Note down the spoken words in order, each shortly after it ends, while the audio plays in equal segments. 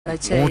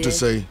want to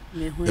say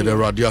the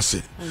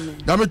radiasi.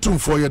 Namitum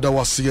for you that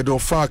was see the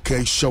far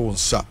case show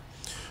sa.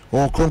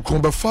 Or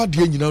come be far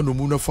the no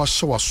moon for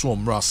show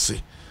swam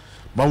rasi.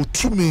 Ma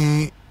to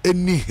me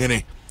any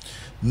henny.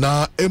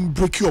 Na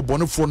break your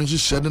bonnet for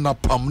shedding a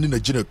palm in a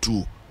dinner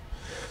too.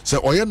 Say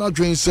Oyana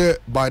Drain say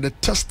by the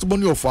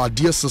testimony of our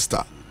dear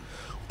sister.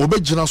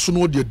 Obejina so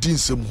no de din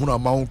sem huna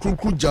ma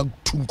onkronkro jang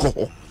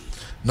tunko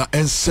na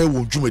ense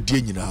wo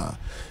dwumade nyina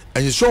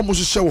enye so mo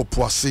hye wo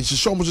poase hye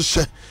so mo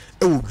hye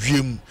e wo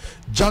wiem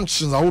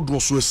junctions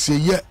awodo so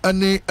asiye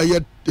ane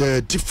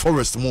deep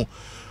forest mo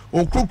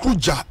onkronkro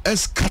ja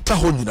eskata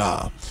ho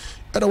nyina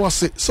era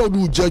wase so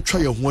do ja twa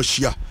ye ho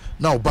ahia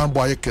na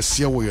obambo aye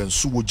kese wo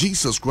yenso wo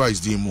Jesus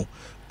Christ din mo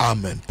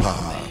amen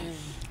pa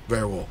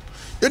very well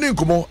eni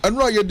nkomo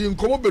enra ye din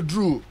nkomo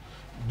bedru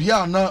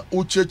bia na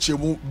ucheche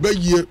mu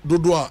beye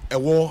dodo a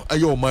ewo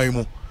aye oman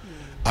mu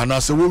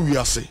anase wo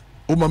wiase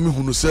o ma me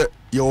hunu se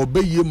ye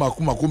obeye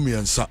makomako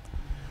miensa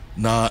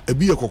na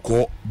ebi ye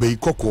kokko bei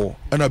kokko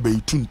na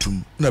bei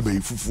tuntum na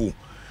bei fufu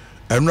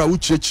enra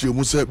ucheche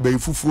mu se bei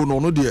fufu no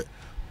no de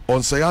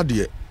onsaya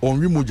de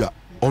onwi moja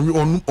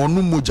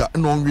onu moja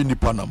na onwi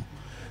nipanam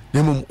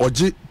nemum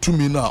oje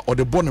tumi na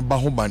ode bone ba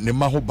ho ban ne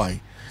ma ho ban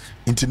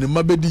nti ne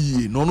ma bedi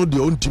yi no no de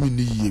ontimi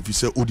ni yi fi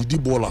se odidi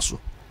bola so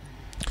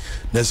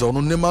nese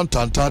ono ne man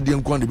tanta de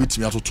nkwa ne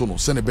betimi atoto no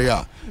se ne be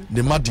ya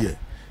ne ma de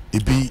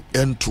ebi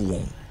ento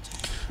won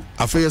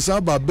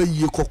afeyesa ba ba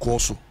yi kokko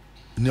so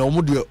ne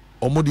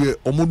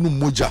omo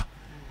moja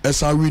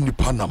esa wi ni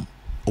panam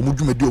omo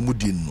dwumedi omo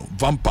din no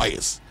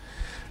vampires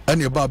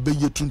ene ba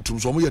yi tuntum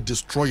so omo ye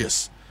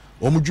destroyers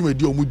omo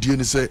dwumedi omo die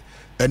ne se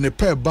ene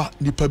pe ba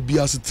nipa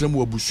bia setrem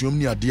wabusuom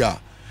ni ade a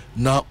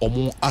na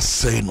omo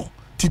asai no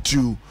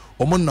titu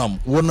omo nam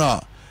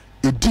wona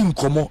edin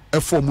komo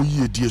efo omo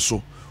yi edie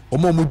so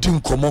omo din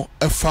komo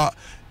efa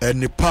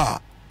nipa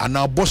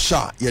ana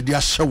bosha ye de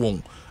ahye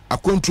won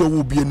akontu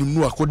ewo bi anim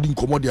no akodi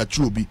komo de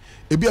ache obi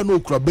ebi ana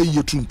okura be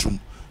ye tuntum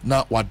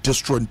na wa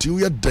destroy until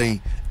ye dan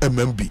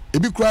mmb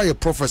ebi kura ye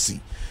prophecy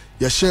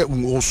ye hye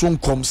oson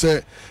kom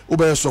se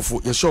obeye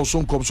sofo ye hye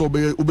oson kom so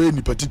obeye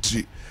nipa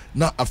titiri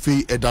na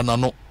afei edana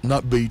no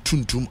na be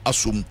tuntum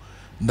asom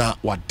na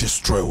wa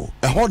destroy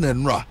eho na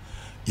nra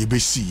ye be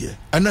siye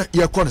ana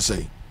ye kon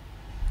say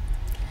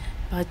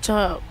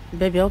Acha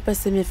baby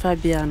opese me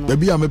Fabiano.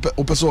 Baby am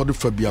opese o de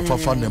Fabia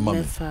fafa ne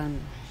mama.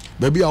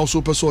 Baby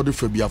also opese o de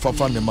Fabia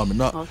fafa ne mama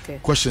na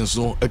questions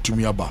no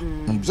etumi aba.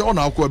 Say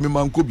ona akọ me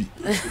man ko bi.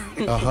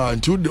 Aha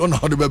nti ona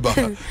ho de beba.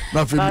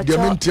 Na fe de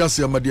me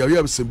ntiase amade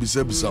ya bisa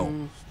bisa o.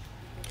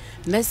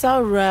 Mesa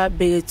ura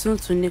be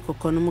tuntun ni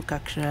kokono mu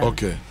kakra.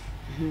 Okay.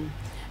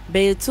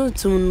 Be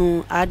tuntun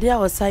no ade a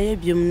osaye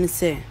biom ni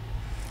se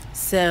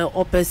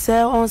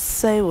opese on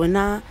say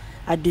wona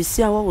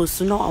adusia wo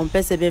so no on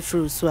pese be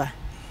free so a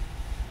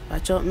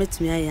bacho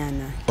metimi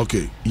ayana.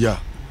 Okay, yeah.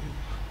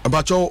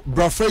 Bacho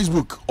bra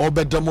Facebook or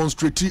be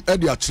demonstrate e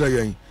de akere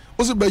yen.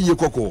 O se be ye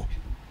kokko.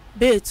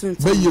 Be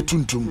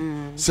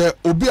tuntum. Say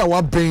obi a wa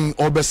ben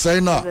or be say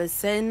na. Be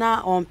say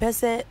na on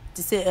pese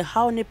to say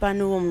how nipa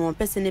no won on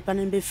pese nipa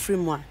no be free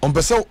mo a. On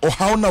pese o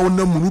how na won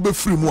na mu be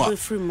free mo a. Be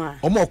free mo a.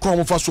 O mo ko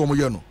mo fa so mo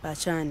ye no.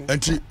 Bachani.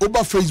 Enti oba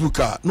Facebook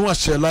a no a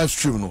share live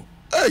stream no.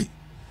 Hey.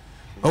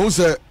 I will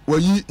say,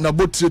 wayi na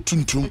botre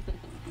tuntum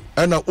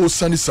ena o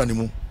sani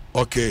mu.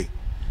 Okay.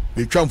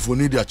 Be tramfo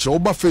ni dia kire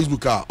oba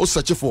Facebook a o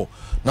search for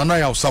Nana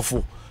ya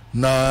Osafo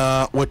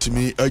na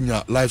watimi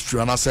anya live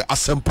stream na say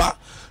Asempa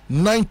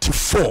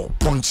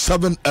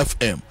 94.7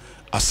 FM.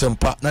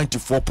 Asempa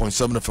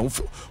 94.7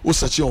 FM. O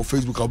search on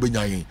Facebook a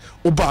obenya yen.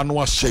 Oba no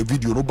a share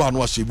video, oba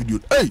no a share video.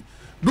 Hey,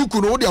 look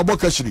no dey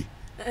aboka shiri.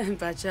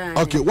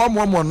 Okay,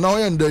 one now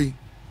end.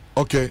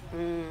 Okay.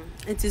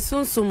 It is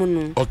soon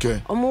no.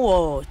 Okay. Omo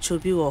wo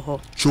chobi wo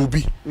ho.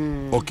 Chobi.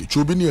 Okay,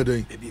 chobi ni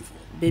eden.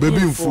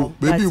 Baby info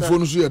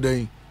no so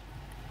eden.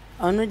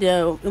 Ono dia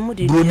emu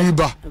di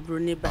broniba.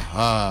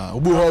 Ah,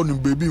 obo ho ni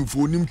baby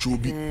info nim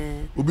chobi.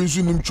 Obi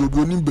nso nim chobi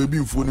onim baby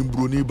info nim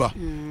broniba.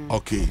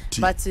 Okay.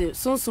 But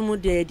sunsumu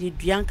dia di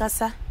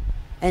duankasa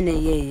ene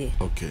yeye.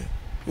 Okay.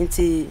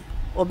 Nti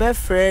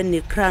obefre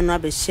ni kra no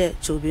abehye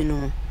chobi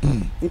no.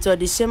 Nti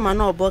odi shema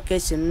na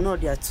obokeshin no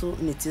dia to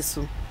niti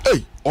so.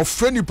 Hey,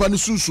 ofre nipa ni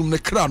sunsum ne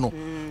kra no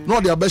na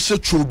ode abehye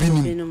chobi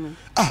nim.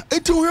 Ah,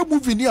 enti wo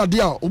movie ni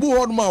ade a obo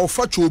ho no ma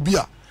ofa chobi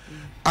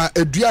a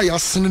edua ya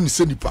sene ni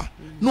se nipa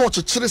na o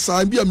chekere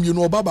sa bia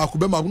mienu oba ba ko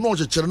be ma na o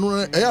chekere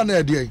no eya na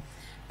ede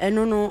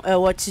eno no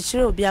wo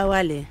chekere obi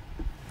awale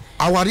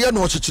aware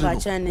na o chekere no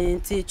bachane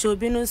nti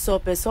chobi no so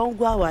person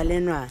gu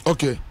awale no a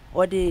okay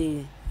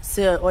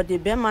ode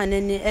be ma ne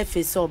ni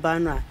efese oba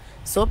no a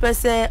so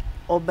pese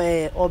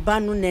oba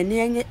no ne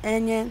ni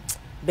enye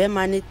be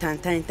ma ni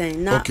tantan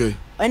na okay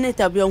ene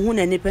tabi ohun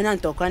na ni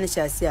penant okwa ni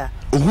hyase a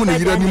ohun na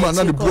yira ni ma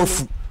na de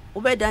brofu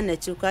ubeda na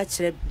chi kwa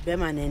kire be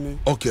ma nene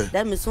okay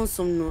da me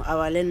sunsum no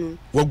awale no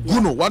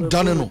waguno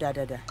wadane no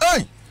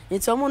hey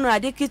ntomo no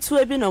ade kitu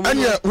ebi no mo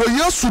anya wo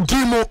yesu di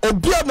mo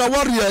obi na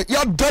ware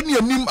ya dane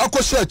anim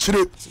akose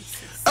akire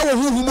ewo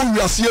huhumu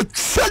wiase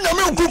twa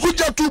nyame nkuku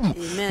jatum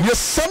ye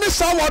sane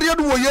sa ware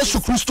do wo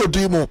Yesu Kristo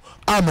dimo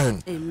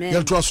amen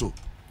yento so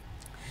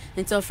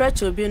into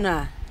fresh obi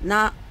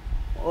na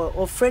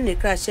o friend e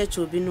crash church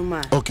obi no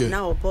ma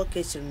na o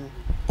pocket no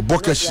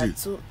bokeshi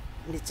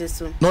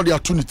no dey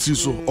atu ni ti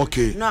so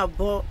okay no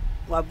abo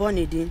wa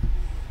born din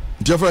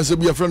difference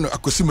be your friend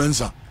akosi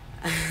mensa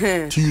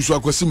ti use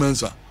akosi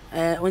mensa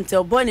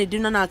until born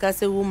din na aka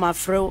say wo ma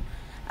frɛ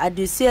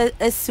adesi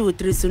esi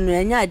utrisu no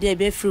enya ade e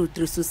be free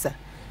utrisu sa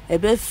e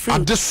be free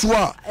adeso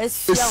a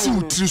esi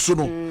utrisu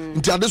no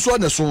nti adeso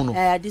na so no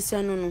adesi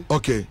no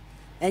okay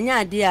enya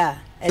ade a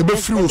e be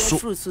free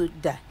so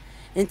da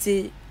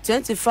nti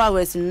 24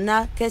 hours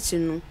na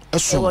kitchen no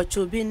e wo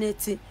chobi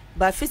neti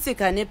ba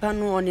physical nepa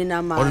no oni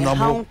na ma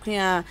ha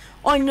nkwa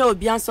onye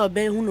obi anso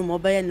be hunu mo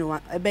be ne wa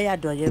be ya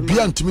doye obi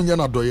antimi nya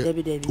na doye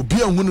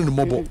obi anhunu ne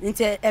mobo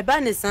nti e ba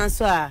ne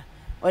sanso a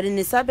odi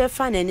ne sabe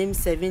fa na nim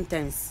 7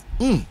 times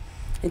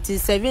nti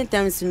 7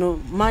 times no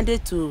Monday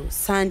to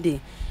Sunday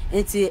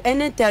nti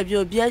anytime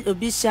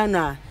obi hia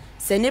na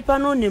se nepa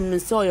no nim no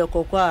so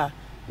yekokwa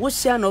wo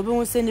hia na obi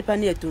hu se nepa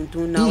na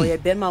etuntun na oye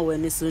be ma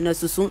wani so na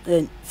susu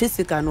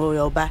physical no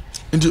oyoba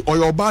nti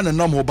oyoba na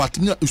nam oba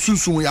nya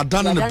sunsun ya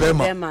dan ne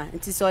be ma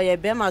nti so oye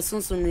be ma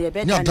sunsun no ye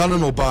be dan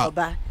no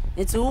oba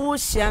nti wo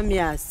hia me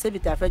a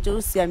sebita facho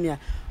wo hia me a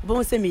obi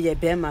hu se me ye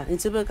be ma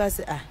nti be ka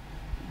se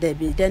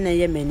debi den na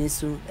ye mani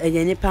so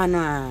enye nepa no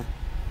a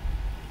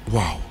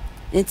wow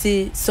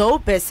nti so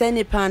person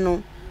nepa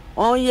no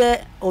onye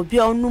obi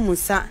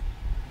onumusa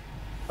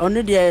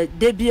onu de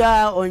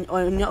debia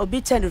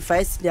obi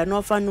sacrifice dia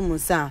no fa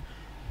numusa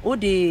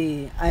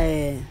odi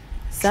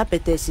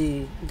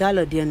sapeteshi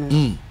galo de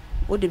no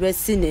odi be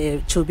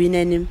sin chobi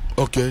nanim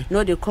okay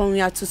no de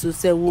konwi atusu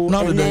se wo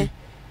ene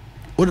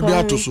odi be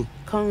atusu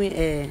konwi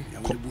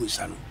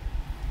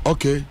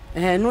okay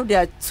no de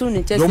atu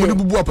ni chese no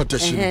bubu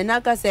apeteshi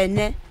na ka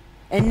se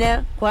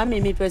ene kwa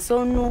me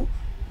person no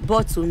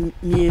bottle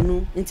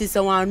mienu nti se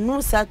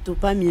wanu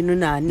satopa mienu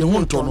na ni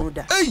hono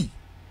da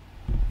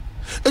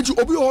eji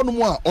obi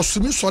hono a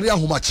osumi sori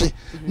ahomache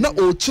na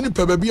o chini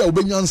pebabi a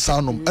obenya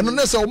nsanom eno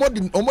na se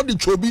omodi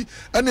chobi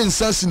ene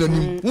nsasi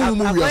nanim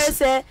humu wiase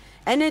se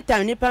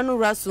anytime nipa no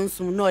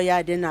rasunsum no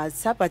ya de na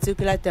sa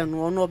particular time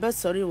no obe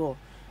sori wo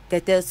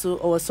kete so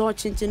o so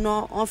chinchi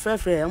no on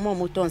frefre mo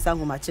moto nsa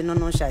ahomache no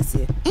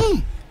hyase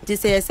nti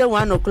se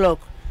 1 o'clock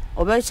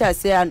obe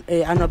hyase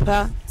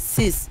anopa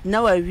 6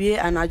 na wa wie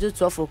anajo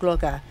 12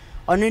 o'clock a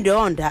onu de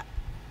onda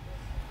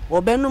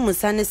obenu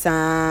musane sa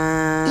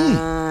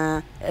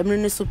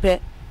emre super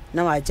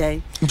na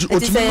wajai nti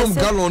otinum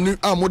gallon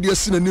a modi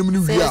asi nanim ni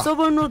wi a so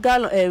bonu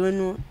gallon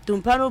ewenu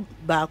tumpano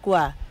baako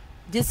a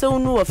jese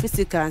unu wo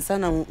physical ansa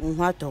na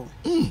hu ato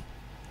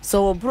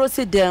so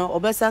brosi den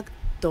obesa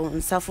to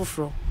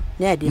nsafofro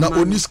na ade na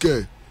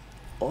oniske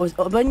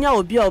obanya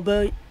obi a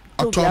obe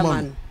to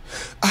man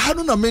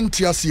ahanu na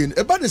menti asien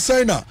eba ne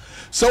sai na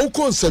se wo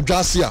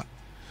konsedwase a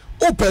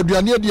o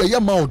paduane de ye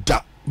ma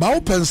oda ba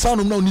wo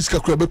pensanum na oniska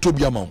kura beto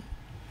bia ma wo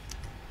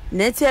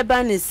neti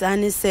eba ne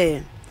sane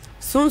se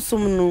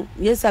sunsum no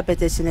yesa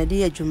peteshina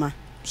de adwuma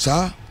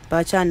sa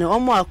ba cha ne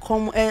omo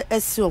akom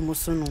esi omo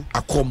so no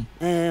akom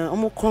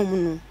omo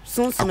kom no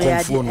sunsum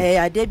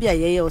ya de bia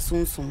ye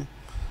sunsum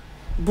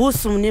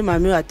busum ni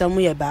mami atamu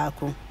ye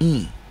baako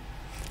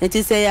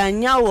nti se ya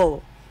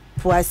nyawo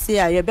puase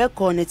a ye be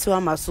ko ne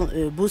tiwa maso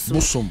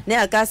busum ne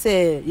aka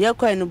se ye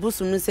ko no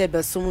busum no se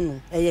besum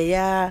no eye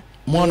ya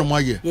mo no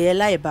maye ye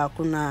la ye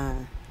baako na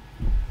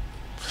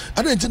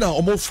adenti na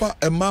omofa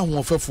ema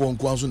hoofefo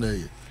nko anso na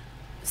ye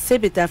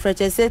sebita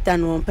freche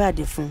setan won pa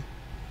de fun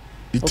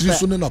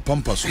itriso ne na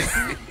pampaso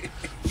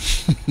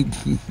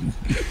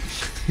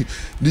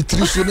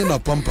itriso ne na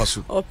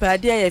pampaso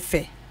opade ye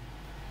fe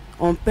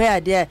on pe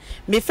ade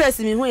me first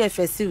mi hu ye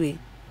fesi we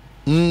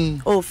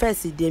o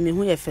first de mi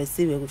hu ye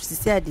fesi we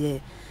sisi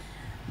ade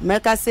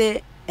meka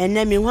se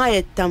ene mi hu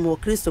aye tam o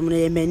Kristo mo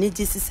ye mani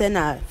ji sise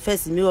na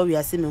first mi wo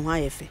wiase mi hu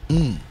aye fe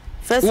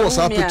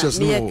first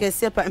mi ye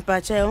kese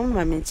pa cha o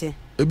ma menche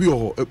ebi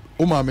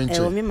o ma menche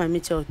o mi ma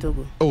menche o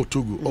Togo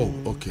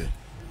okay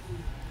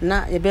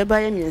na e beba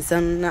ye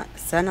miensan na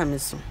sana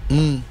meso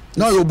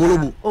na yo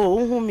bolobu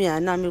hu mi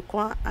na me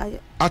kwa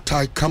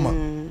atai kama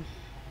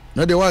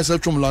na de why say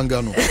twom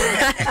langa no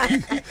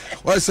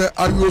why say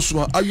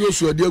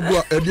ayosu edi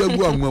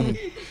agu anwamu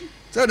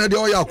say na de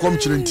o ya akom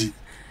kirenti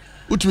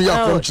utumi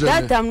ya akom kirenti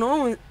that time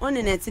no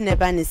oni neti ne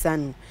ba ni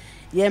sanu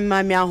ye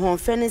ma mi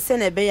ahonfe ne se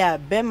ne be ya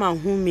be ma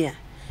hu mi a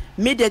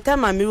mi de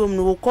time mi wom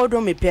no wo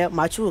kodo me pe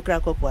ma chu kra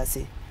kopo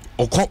ase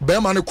okon be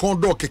ma ne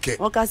kon do keke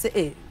o ka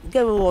se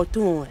gewe wo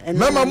tun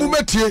mema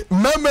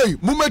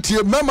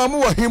mumetie mema mu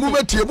wa himu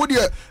metie mu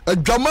de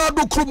adwama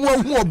do krum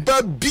hu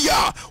oba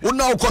bia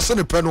wona ukose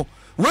ne pe no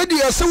wedi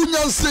ese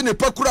unyanse ne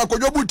pe kura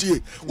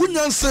akodwobutie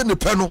unyanse ne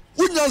pe no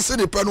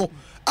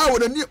a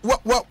wona ni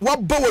wa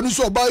ba woni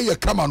so oba ye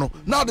kama no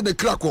na de ne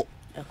krako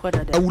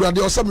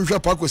awurade osam hwe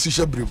pa kwasi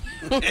hyebrem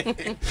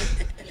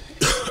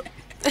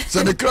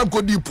se ne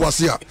krako di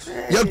poase a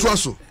yento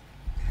aso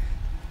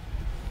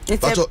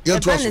Pato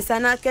yento aso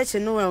sana keche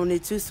no wa oni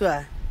tu so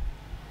a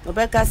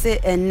obeka say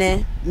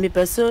ene me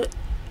peso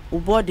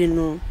ubodi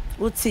no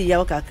uti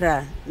ya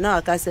kakra na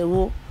aka say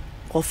wo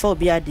kofa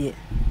obi ade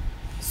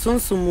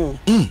sunsumu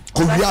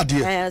ko wi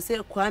ade say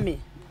kwame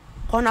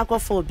kona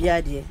kofa obi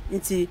ade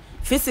nti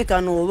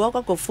physical no wo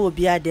kofa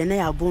obi ade na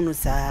ya bonu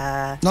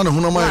sa na ne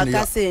hunama ni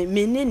aka say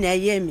me ni na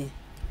ye me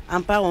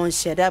ampa won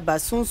sheda ba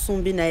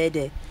sunsum bi na ye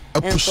de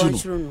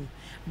encontrol no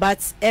but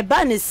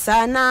eba ni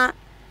sana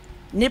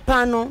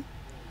nipa no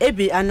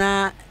ebi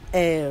ana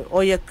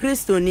oye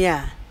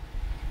kristonia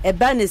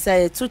eba ni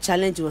say to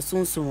challenge was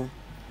sunsum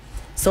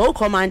so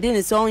commanding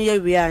is on ye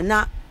we are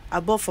na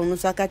above from no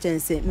aka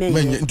chense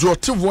men do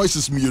two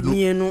voices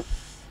mienu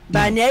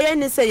ba na ye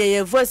ni say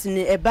ye voice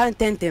ni eba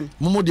tentem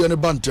momo de ne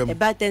bantem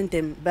eba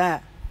tentem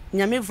ba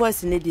nyame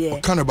voice ni de o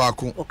kan ba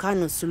ko o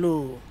kan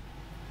slow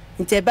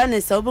nti eba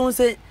ni say obi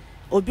say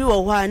obi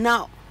wo ho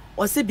na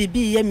o se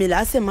bibi ye mila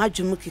ase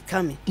madwum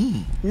kikame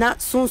na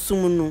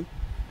sunsum no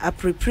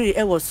aprepre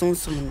e wo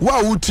sunsum no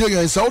wa wo tie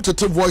yan sa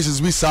otete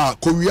voices bi sa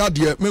ko wi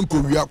ade men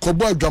ko wi ko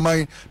boy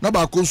dwaman na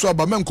ba ko nso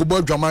aba men ko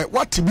boy dwaman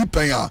what be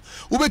pen a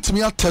wo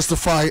betimi a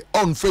testify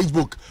on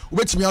Facebook wo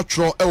betimi a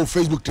tro e wo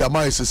Facebook te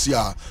amai sesi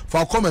a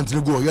fa comment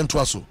ni go ye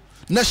nto aso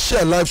na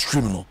share live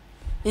stream no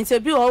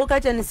interview wo ka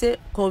je ni se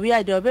ko wi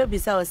ade obe bi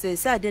sa o se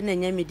ade na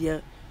nya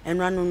media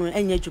enra no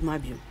enya dwuma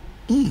biom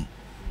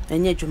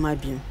enya dwuma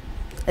biom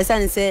esa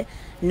ni se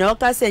na o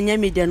ka se nya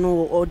media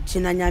no o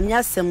gina nyame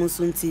asem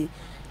nso nti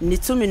ni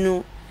tumi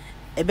no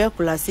ebe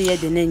kula se ye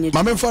de na enya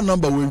ma memfa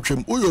number we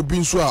ntwem o yo bi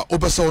nso a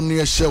opesa on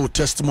ne share o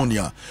testimony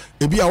a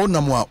ebi a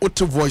wonam a o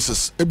te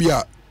voices ebi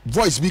a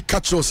voice bi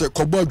catch us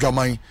kobo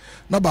adwaman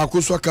na ba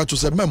ko so catch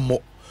us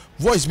memmo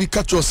voice bi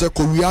catch us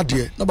ko wi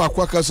ade na ba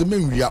ko aka se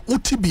menwia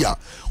uti bia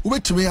wo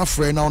betimi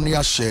afre na on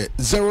ya share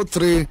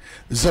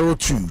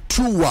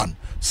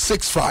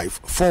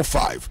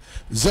 0302216545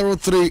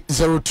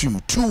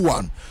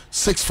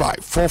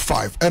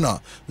 0302216545 and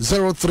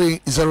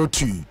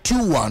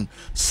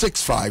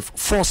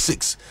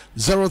 0302216546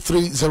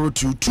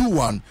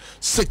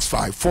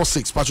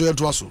 0302216546 pacho ye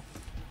to aso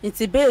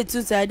nti be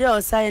tu side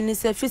o sai ni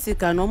se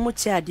physical no mo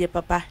chi ade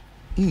papa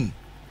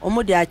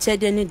omo de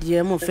achede ni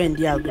de mo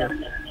fendi ago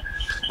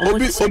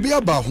obi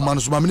aba homa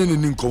no so ma me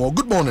ni nkomo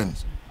good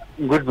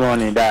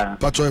morning da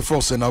pacho e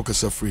force na o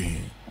kasa free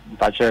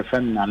pacho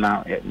FM na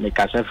me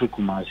kasa free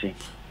kumasi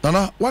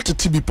nana what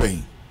to be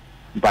pain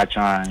pacho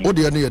o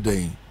de na ye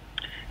den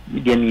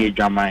de na ye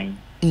dwaman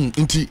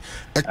nti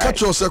e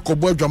catch us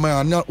kobo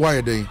dwaman na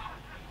why den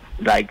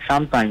like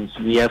sometimes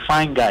we are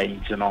fine guys,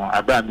 you know,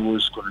 Abraham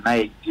was school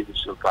night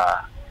so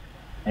far.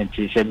 And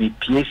she said me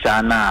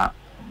PSA na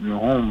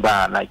home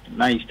bar like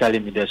now he's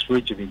telling me the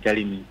spirit to be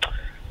telling me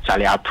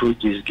Charlie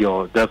approach this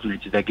girl,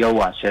 definitely the girl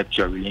will accept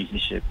your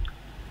relationship.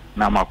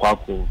 Now my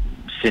kwako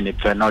send it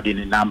for not in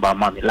the number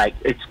mommy. Like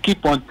it's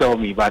keep on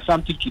telling me, but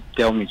something keep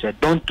telling me said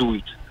don't do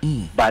it.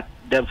 But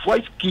the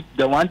voice keep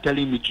the one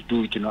telling me to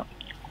do it, you know.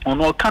 On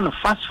all kind of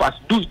fast,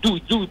 do it.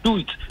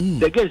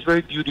 The girl is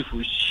very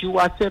beautiful. She will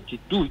accept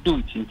it. Do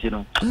it, you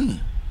know. And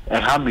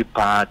how me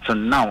part so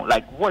now,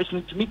 like voice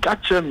to me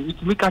catch me,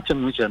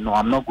 which no,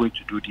 I'm not going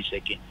to do this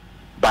again.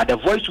 But the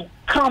voice will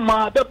come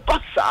out, the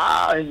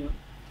bassa, and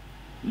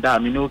that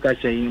me no can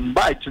say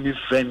invite to me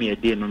friend me a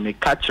day no me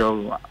catch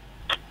her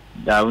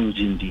that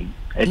unjindi.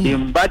 And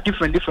then but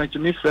different to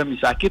me friend me.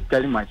 So I keep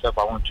telling myself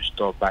I want to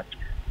stop, but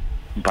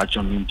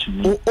you mean to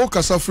me. O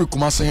kasa free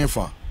kuma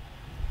senfa.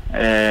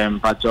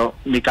 But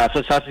me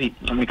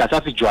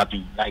kasafi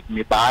joabi like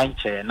me behind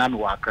na me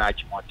wa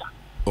crash motor.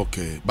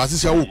 Okay, but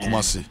this ya wo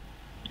kumase.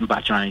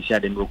 But you say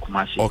dem wo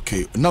kumase.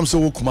 Okay, nam se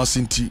wo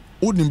kumase nti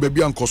wonim ba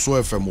bia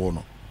nkoso FM wo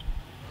no.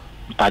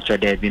 But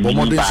there be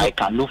me I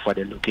can look for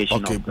the location.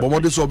 Okay, but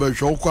what is so be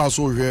hwe ko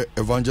aso hwe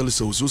evangelist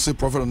so say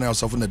prophet na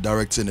yourself in the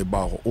directing e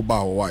ba ho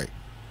ba why.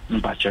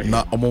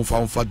 Na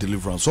omonfa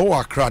deliverance. So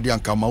Accra dey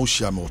anka ma wo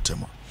share me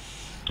otema.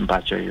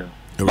 But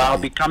I'll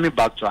be coming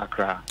back to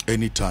Accra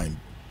anytime.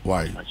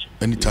 Why?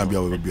 Anytime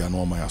you will be an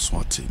my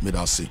aswati. May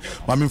I say,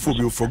 Mami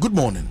Phobio for good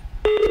morning.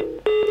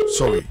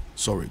 Sorry.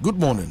 Good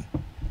morning.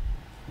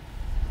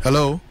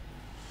 Hello.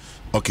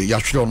 Okay,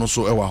 Yashiro no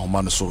so ewa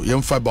homane so.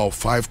 Yemfa about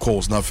 5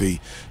 calls na fe.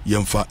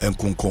 Yemfa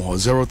enkonkon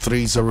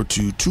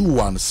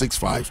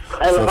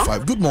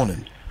 0302216545. Good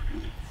morning.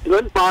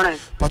 Good morning.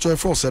 Pacho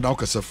Efo said now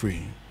kasa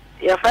free.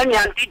 Your friend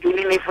Auntie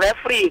Julie me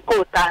free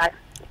quota.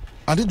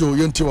 Auntie Jo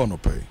yenti wa no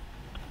pay.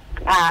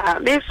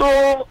 Me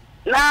so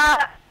na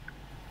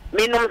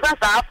minimum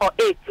for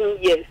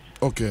 18 years.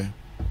 Okay.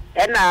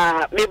 And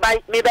me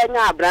by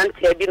na brand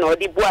bi no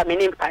di bua me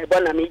nim pai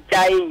bona me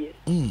jai.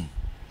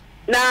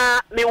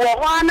 Na me wo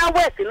ho na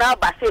west na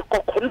ba se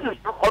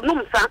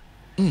kokonum sa.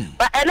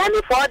 But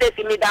enemy for the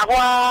me da ho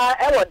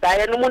e wo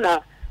da no mu na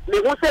me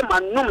hu se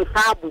manum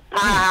sa bu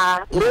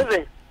pa.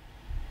 Reverend.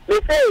 Me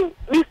say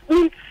me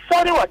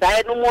sorry wo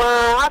da no mu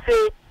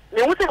afi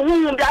me hu se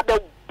hu bi abe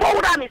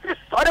bora me say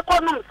sorry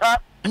konum sa.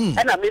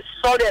 And me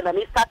sorry and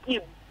me saki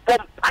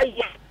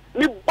bompaye.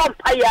 Me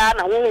bompaya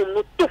na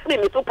no tufri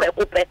me to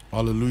prekope.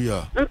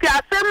 Hallelujah. Nti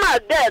asema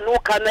de no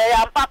kana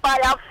ya papa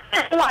ya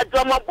wa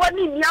jomo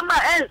boni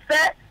niama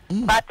ense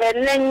but then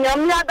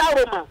Yamia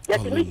Daroma,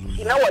 yet me,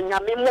 you know, when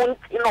Yamimun,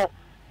 you know,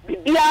 be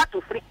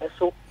to free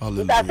so.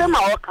 That's a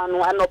Moroccan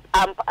one of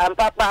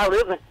Papa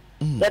River.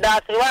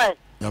 That's why.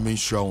 Yamin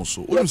Shawn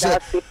so. What say?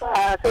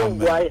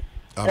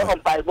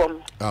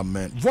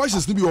 Amen.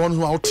 Voices ni bi won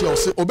ho out here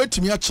say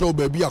obetimi a kire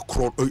obabi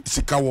akro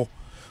sikawo.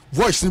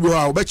 Voice ni bi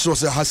ho obetire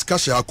say haska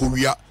sha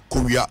akowia.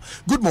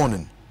 Good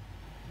morning.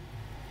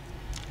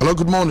 Hello,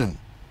 good morning.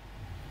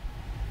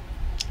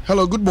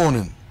 Hello, good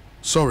morning.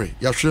 Sorry,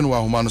 you're showing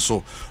wa homa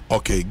so.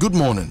 Okay, good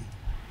morning.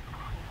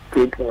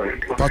 Good morning.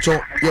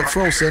 Pacho, your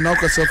friend say now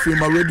kasa free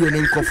my radio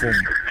name confirm.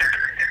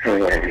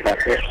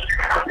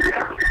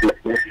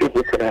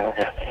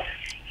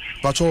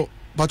 Pacho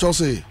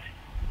say.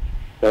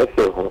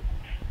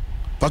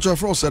 Pacho your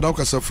friend say now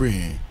kasa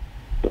free.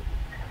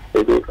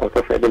 Okay.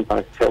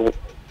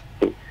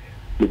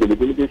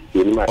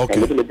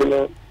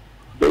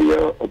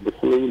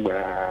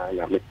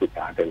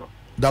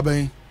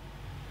 Dabe.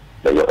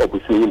 Oh.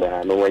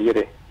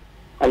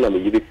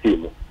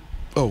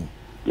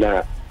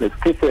 Now, let's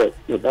keep it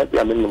without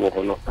the amendment.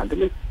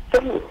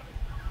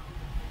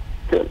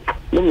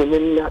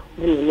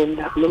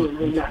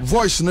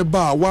 Voice in the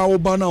bar, wow,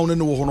 banana on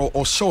the woman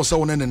or show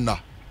someone in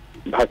that.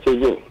 But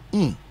you,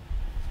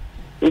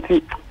 it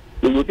is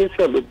you just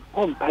said,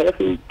 oh, I have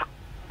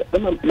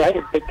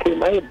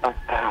my back.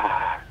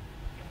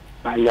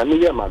 I am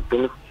here, my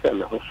business,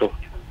 also.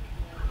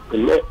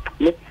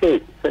 Let's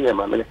say,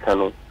 Senator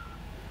Americano,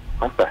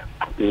 after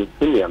the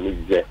senior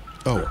media.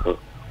 Oh,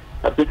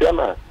 I think I'm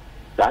I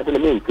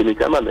don't mean to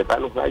become a man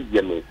who I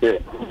am say.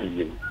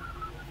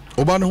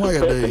 Obano, why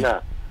are they?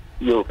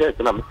 You get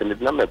some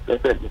number of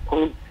president,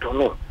 don't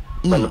know.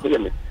 But I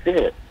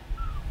say,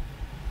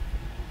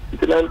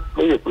 it's not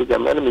a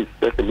program, enemy,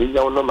 certainly,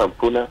 no number of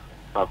Puna,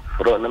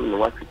 from them,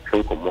 what to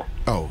think more.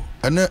 Oh,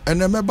 and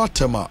then my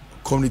Batama,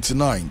 Community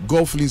 9,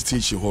 Golf List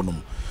Station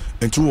Honum,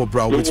 and 2 of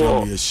Brow, which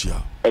one is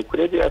here. I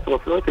could have to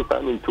float it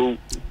into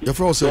your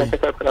friend say,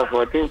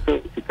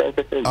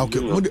 okay,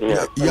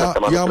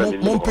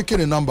 Mom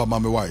picking a number,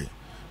 Mammy, why?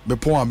 Me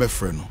poor my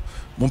friend.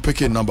 Mom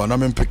picking number, and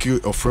I'm picking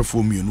a friend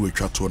for me and we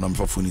chat to a number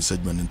for funny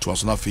segment into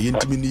us. And I feel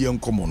intimate young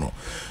commono.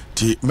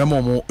 The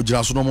memo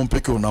just no mom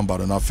pick your number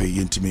and I feel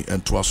intimate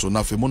and to us. So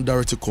nothing mon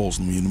direct calls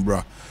me in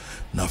bra.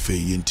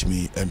 Nafe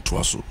intimate and to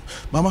us.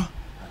 Mama.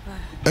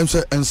 And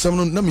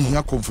some let me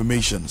hear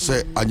confirmation.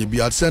 Say and you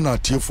be at send a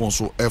telephone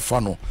so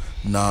fano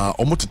na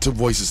omotive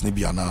voices ni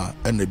biana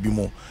and ne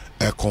bimo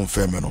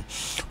confirm no.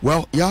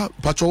 Well, yeah,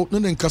 patrol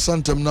nen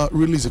kasantem na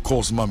release the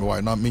calls mama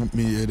why na me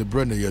the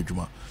brand here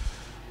adwuma.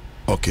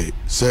 Okay,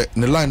 say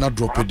the line na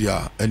drop it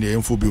there and the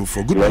info bill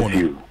for good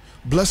morning.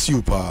 Bless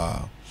you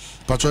pa.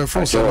 Patrol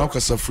phone say na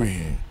kasa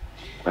free.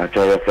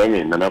 Patrol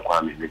free nana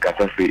kwame the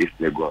kasa free is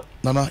Lagos.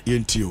 Nana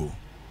yentio.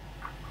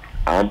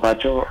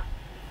 Patrol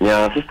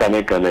yeah, sister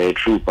make a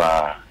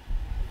trooper.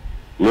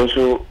 No,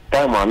 so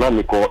time I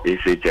not call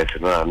SHS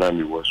and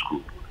I was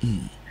school.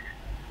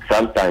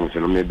 Sometimes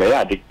you know me be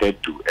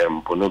addicted to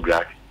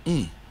pornography.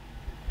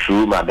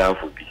 Through Madame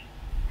Fubi.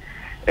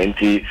 And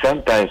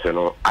sometimes you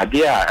know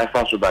idea I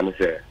first would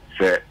say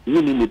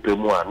you need me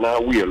more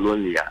now we are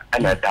lonely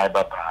and I die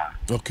papa.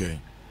 Okay.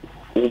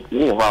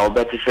 How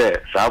better say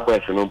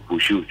Southwest no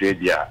push you say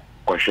yeah,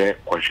 question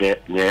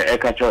yeah, I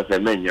catch us a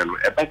man you know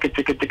a packet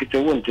ticket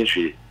won't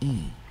she.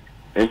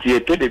 And see,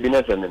 to the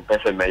business and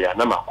person may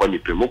not call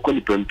it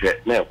Mokoni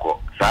Neko,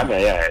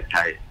 Sana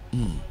tie.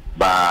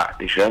 But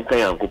the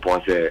Shanka and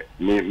coupon say,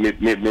 me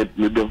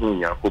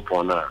don't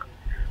coupon,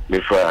 me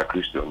for a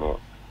Christian, no.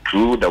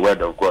 Through the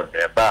word of God,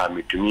 there bar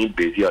me to me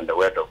busy on the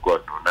word of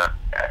God, not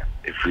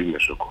a free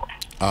message.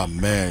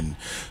 Amen.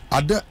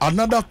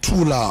 Another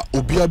tool,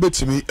 Obiabe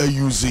to me, a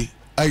use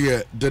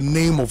the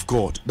name of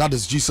God, that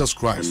is Jesus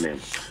Christ. Amen.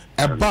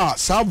 A bar,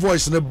 some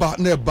voice in a bar,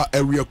 never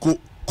area co.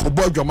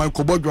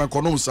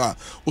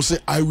 Say,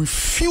 I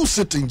refuse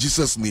it in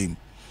Jesus' name.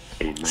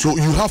 Amen. So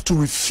you have to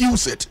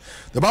refuse it.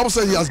 The Bible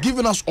says He has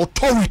given us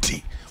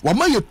authority.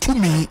 Wamaye to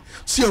me,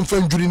 see and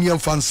friend Julian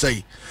fan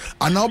say,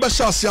 and now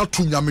Besha say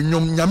to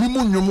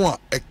Yamimun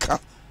Eka,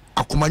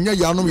 Akumanya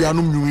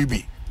Yanum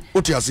Nuibi.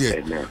 What you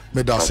say?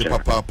 Medasi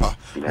Papa.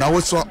 Now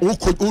it's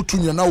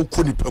Utunya now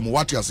Kunipem.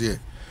 What you say?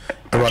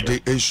 Erade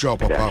Asia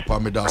Papa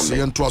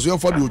Medasi and twas your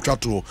father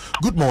chat.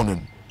 Good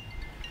morning.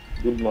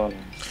 Good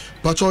morning.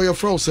 Pacho your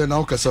friend say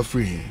now kasa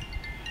free.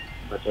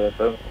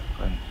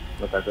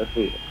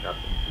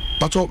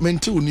 Pacho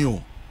mental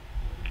new.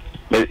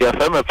 Your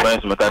family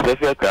friends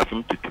makasa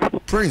crafting to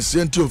Prince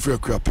yentu of your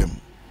crap him.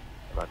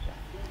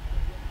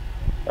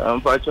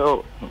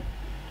 Pacho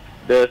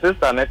the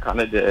sister ne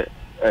Canada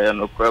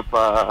no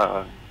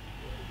crapa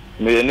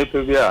me ni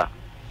pebia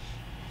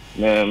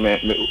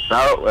me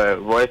now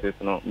voices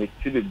no me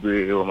chibi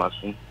bre o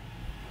masum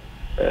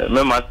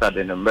me master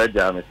the number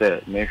ja me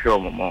say me show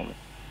mom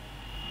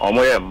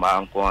omoye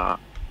mma nko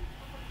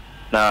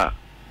na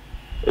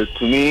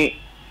to me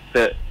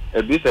say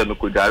e bi say me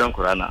ko dare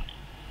nkora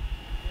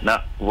na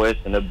voice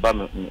na ba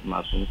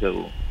masum say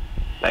o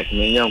like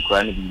me nya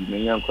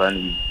nkora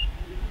ni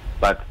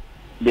but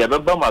the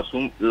baba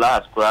masum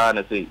last nkora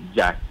na say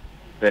jack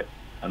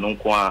anu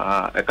ko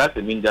a e ka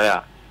se mi nja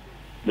ya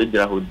be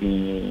jira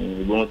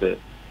hodin bo se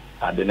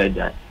ade na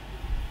jai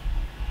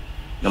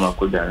na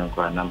makodare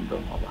nkwa na mdo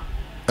moba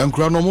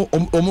enkura no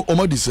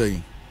omo di say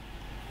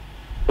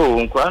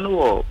oh nkwa no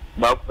wo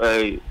ba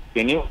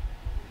peni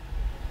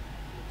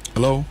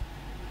hello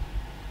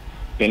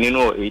peni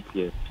no 8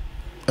 years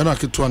ana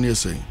ketu an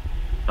say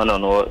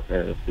no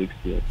 6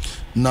 years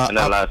na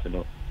last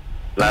no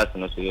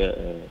so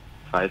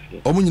 5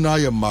 years omo nyina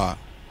ye ma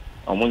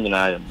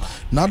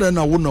na da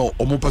na wo no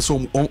omo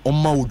pese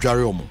omma wo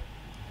dware omo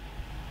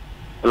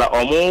la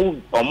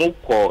omo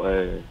ko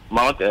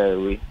mount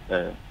we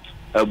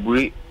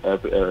aburi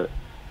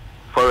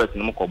forest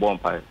no ko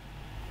bompa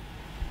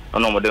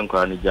ono mo den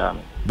kwa ni jam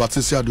but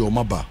say ade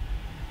omaba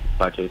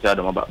ba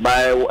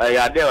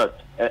ya de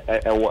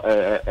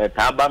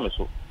taba me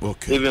so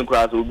okay even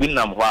class obi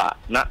nam ho a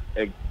na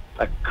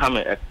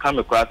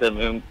kame class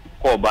me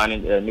ko ba ni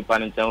nipa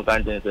ni chen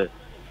kan chen se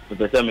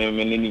pese me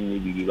ni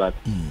bibi ba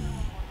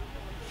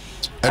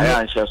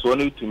and so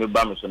no to me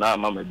ba me so na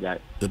mama jai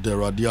the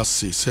radia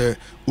say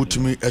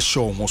utimi e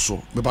show ho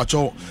so me ba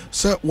cho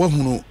say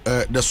wahunu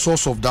the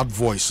source of that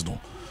voice no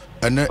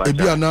and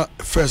ebia na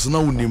first na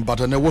unim but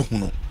na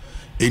wahunu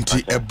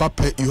enti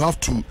ebape you have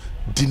to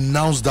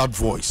denounce that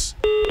voice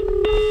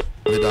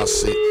let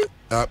us say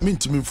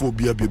mintimi for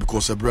bia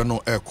because ebra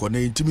no ekọ na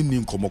intimi ni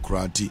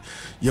nkomokranti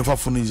yefa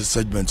fo no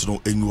segment no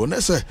enwo na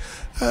say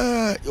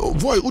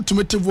voice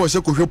ultimate voice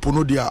ekohwepo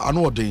no dia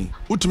ano odin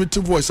ultimate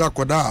voice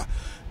akoda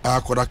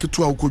akoda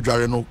ketu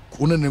akodware no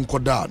onene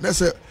nkoda na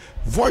say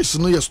voice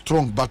no is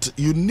strong but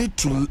you need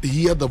to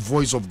hear the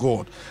voice of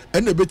God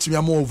and ebetimi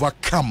am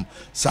overcome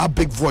sa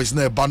big voice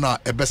na eba na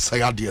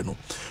ebesaya de no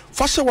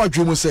fasha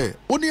wadwemu say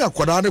oni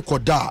akoda ne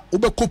koda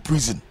obekọ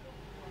prison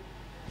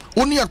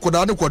oni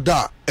akoda ne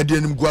koda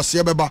edenim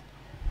guase beba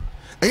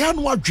eya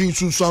no adwen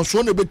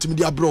sunsuanso na ebetimi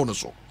de abro no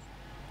so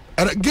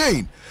and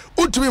again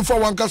ultimate for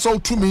one kasa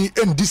to me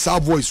and this our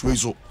voice we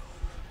so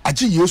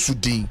agi yesu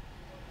din.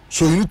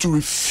 So you need to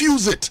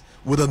refuse it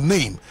with a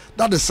name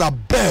that is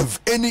above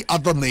any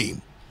other name.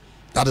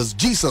 That is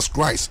Jesus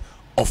Christ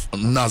of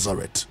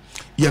Nazareth.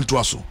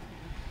 Yentuaso.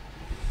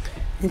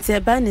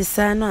 Ntebani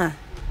sana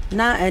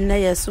na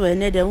ene yeso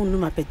ene de unu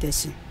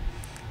mapeteshi.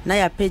 Na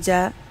ya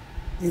peja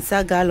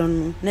nsa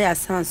galon na ya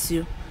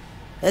sansio.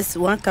 Es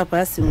one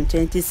capacity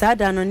 20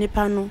 sada no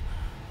nipa no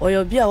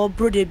oyobi a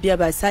obrode bia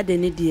ba sada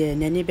ni de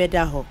nani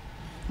beda ho.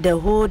 The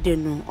whole day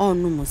no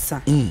onu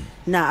musa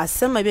na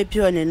asema be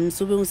pio na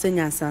so be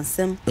usenya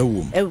sansem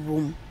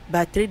ewum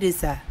ba 3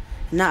 days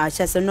na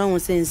achase no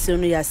unsense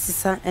no ya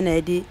sisa na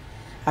edi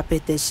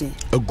apetition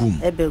agum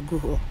ebegu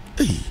ho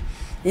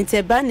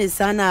inte ba ni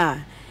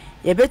sana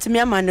ye betumi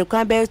amane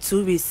kwa be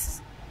 2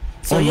 weeks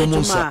so ye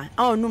juma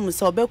onu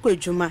musa obekọ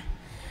ejuma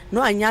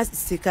no anya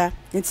sika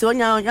nti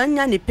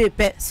onya ni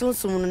pepe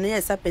sunsum no na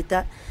ye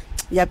sapeta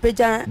ya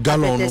peja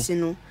apetition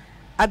no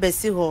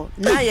abesi ho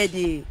na ye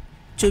di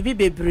chobi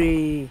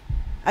bebre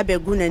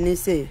abegu na ni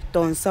se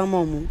ton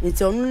samomu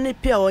nti onu ne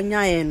pia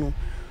onyae no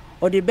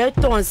odi be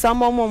ton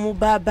samomu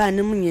ba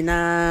ne mu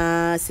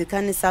nyina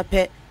sika ni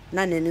sape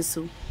na ne ni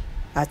so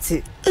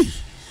ati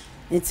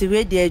nti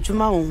we de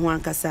adwuma ho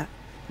ankasa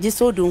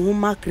jiso do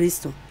huma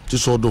Kristo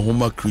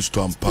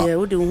ampa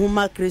yeah do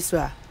huma Kristo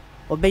a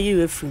obeyi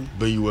we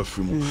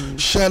from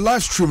share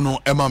live stream no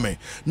emame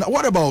now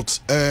what about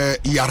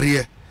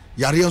yare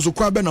nso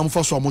kwa be na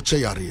mfa so amoche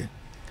yare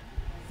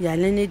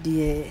ne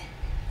de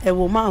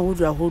ewo ma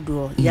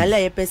ahodo yala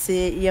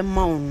yepese ye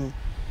maunu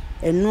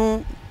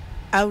enu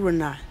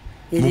awrona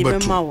yedibe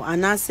mawo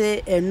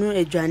anase enu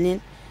edwane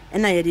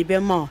na yedibe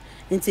mawo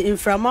nti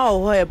inframa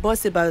ho e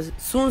boss ba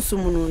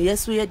sunsum no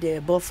yesu ye de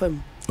bofam.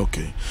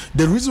 Okay,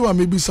 the reason why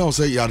maybe sound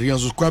say yare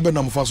nso kwa be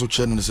na mfa so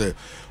che ne say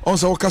on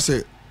say waka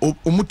say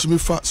omutimi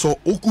fa so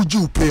okuji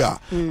upe a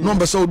no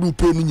mbe say odu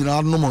upe no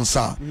nyina no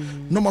monsa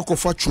no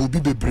makofa chobi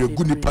bebre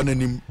gu nipa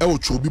nanim e wo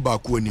chobi ba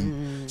ko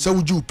anim say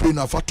uji upe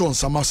na fa ton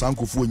sama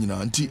sankofo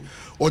nyina nti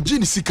oji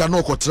ni sika na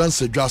okotra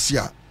nsadwase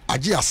a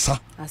agi asa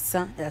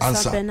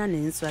be na ne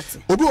nswate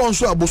obi won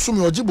so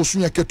abosomi oji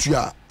bosomi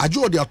akatua agi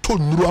odi ato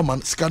nuru ama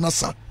sika na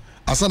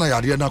asa na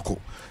yare na ko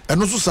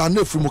eno so sa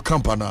na efuru mu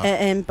kampana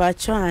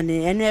empacho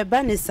ane eno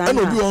eba ne sa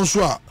na obi won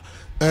so a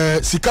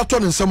sikato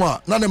ne nsem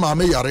a na ne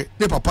maame yare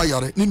ne papa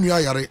yare ne nua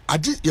yare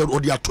agi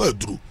odi ato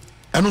aduru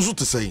eno so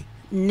te sei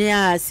ne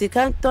a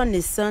sikato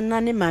ne san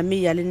na ne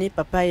maame yare ne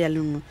papa yare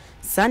no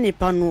sa ne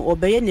pa no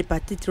obeye ne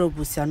patitro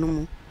busia no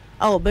mu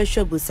a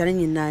obehwe busia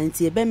nyina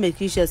nti ebe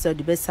make sure so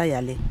de be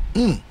sayale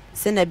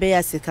se na be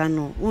ya sika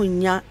no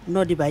unya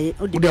no de baye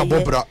odi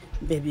abobra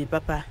baby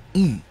papa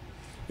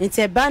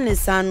nti eba ne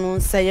san no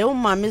se ye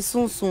maame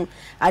sunsun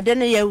ade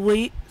ne ye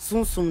wei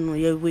sunsun no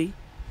ye wei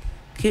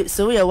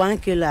so we 1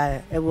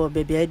 kilo ewo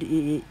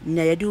baby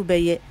na ye do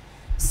be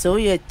so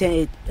ye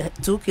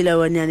 2 kilo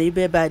wani na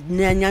ibe ba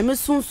na nyame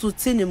sunsu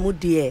ti ne mu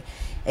de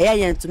eya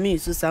yentumi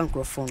isu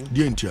sankrofon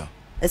de ntia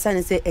esa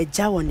ne se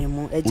eja woni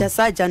mu eja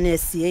saja na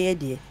esi ye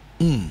de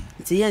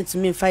nti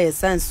yentumi fa ye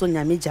san so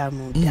nyame ja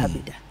mu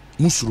abida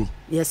musuro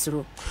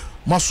yesuro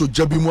maso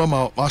jabi mu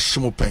ama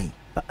ahimo pen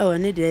oh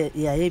ne de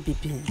ya ye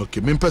bibi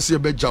okay me pese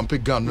be jump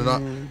gun na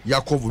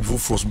yakov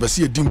force be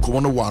se edi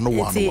nkomo no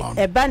wa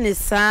e ba ne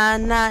sa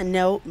na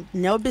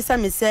ne obisa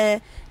me se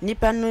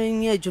nipa no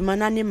nye adwuma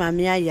na ne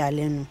mame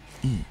ayale no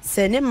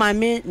se ne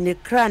mame ne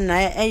kra na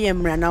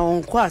eyemra na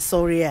onko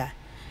asori a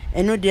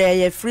eno de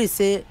ye free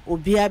se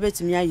obi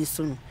abetumi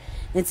ayiso no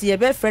nti ye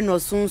be friend no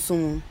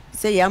sunsun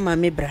se ya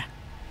mame bra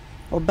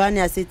oba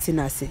ne ase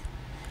tinase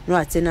no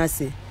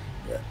atenase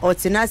o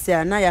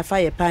tinase na ya fa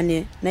ye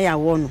pane na ya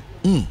wo no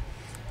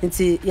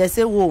nti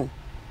yese wo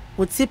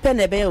utipe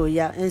na be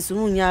oya enso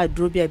munya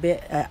aduro bi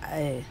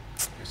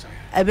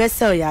ebe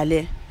se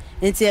oyale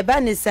nti eba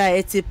ni sa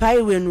eti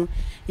paiwe nu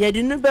ye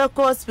di nu be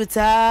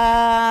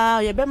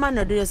hospital ye be ma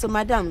no do so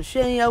madam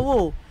hwen ya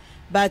wo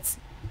but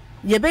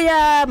ye be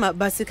ya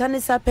basika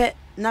ni sape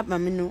na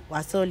maminu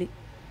wasoli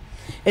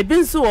ebi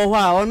nso wo ho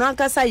a ono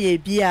ankasa ye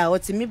bia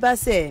otimi ba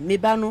se me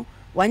ba no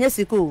wanye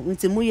siko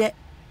nti muye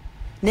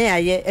ne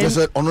yaye yes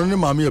ono ne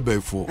mama ye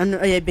beifo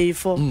ono ye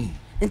beifo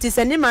nti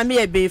se ne mama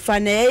ye beifa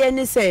na ye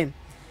ni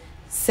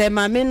se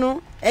mama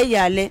no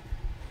eyale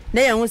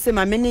na ye hu se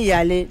mama ni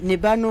yale ne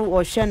ba no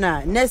wo hwe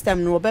na next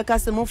time no obeka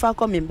se mo fa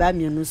come ba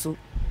mienu so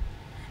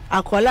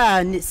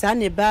akola sa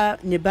ne ba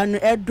no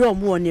edo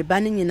mo ne ba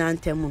ni nyina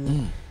ntem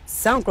no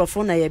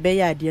sankrofo na ye be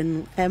ya ade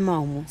no ema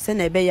omo se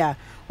na be ya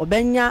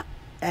obenya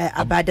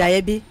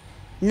abadaye bi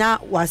na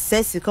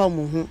wasesika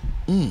omo ho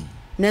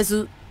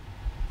nesu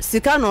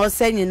sika no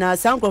ose nyina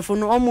sankrofo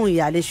no omo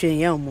yale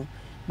hwenye omo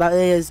ba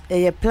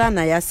ye plan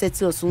na ya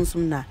seti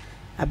osunsum na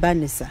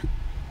abanisa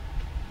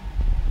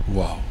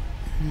wow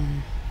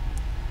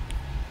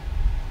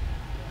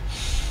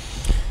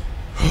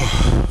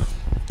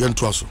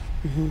yentuaso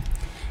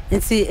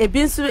nti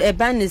ebinsu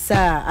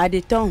ebanisa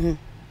adeton ho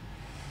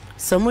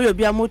somo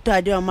yobi amoto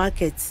ade on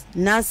market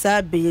na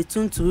sa be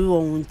yetuntu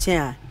wo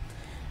nchen a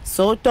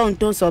so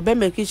tonto so be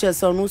make sure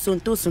so no so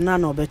nto so na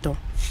no beto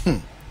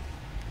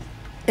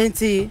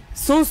nti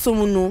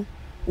sunsum no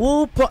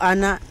wo po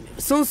ana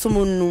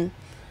sunsum no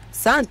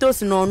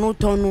santos no no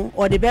tonu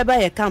o de beba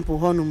ye camp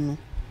honum no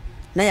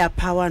na ya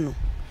power no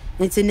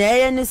nti na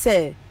ye ni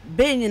se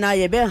be nyina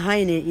ye be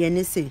han ne ye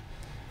ni se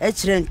e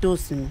kire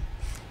ntos no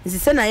nti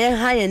se na ye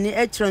han ye ni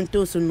e kire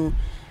ntos no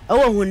e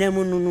wo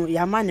hunam no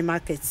ya ma ne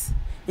market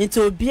nti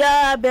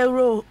obia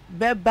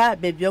beba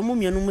bebi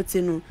omumienu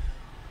muti no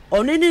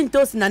oni ni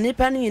ntos na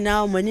nipa ni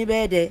nyina omani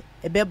be de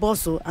ebe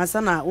boso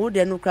ansa na wo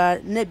de no kra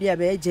na bia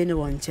be eje ni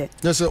wonche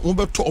yes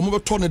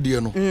omobeto ne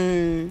de no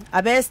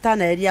abe sta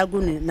na eri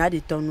agunu na de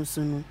tonu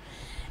so no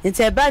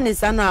nti eba ni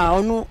sana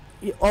onu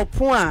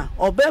opon a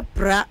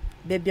obepra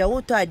bebi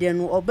awoto ade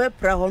no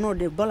obepra ho no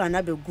de bola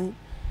na begu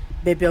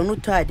bebi onu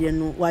to ade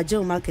no waje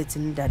market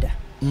ni dada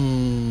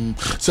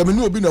se me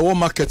no obi na wo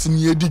market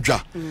ni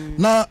edidwa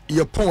na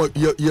ye pon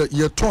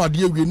ye ton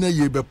ade awie na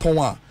ye be pon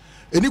a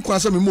eni kwan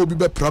se me mo obi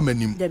be pra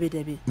manim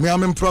debi me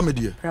am pra me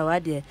de pra wa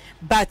de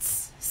but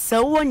se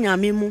wo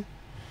nyame mu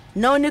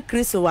na oni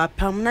kristo wa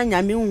pam na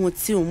nyame hu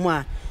ti mu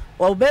a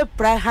o be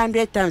pra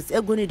 100 times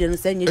eguni de no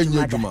se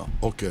nyeduma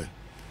okay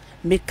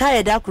me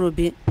kai da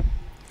krobi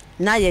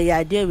na ye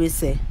ya de we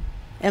se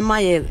e ma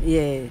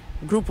ye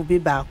group bi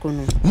ba ko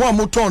no mo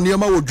amoton ne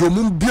ma wo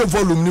dwom bie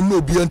volume ni mo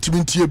obi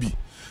antimintie bi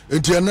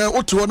enti ene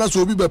otiwo na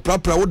so obi be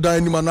pra wo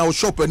dan ni ma na wo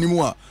shop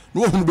animu a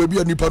no hunu ba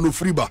bia nipa no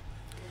free ba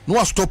no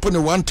wa stop ne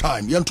one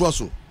time yento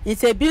aso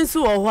ite bi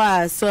nso wo ho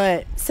a so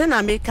se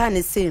na me ka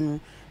ne se no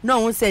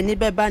no hu se ni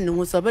beba ne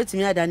hu so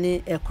betimi ada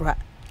ne ekra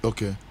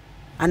okay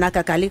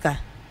anakakalika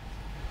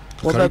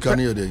kalika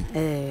ne yede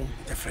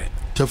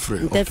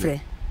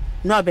tefre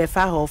no be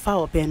fa ho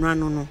pe no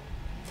anu no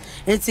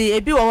enti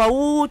ebi wo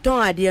wu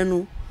ton ade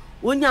no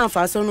wonya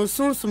mfa so no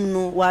sunsum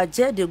no wa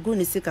je de gu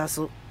ni sika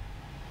so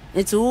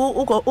enti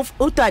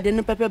wo to ade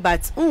no pepe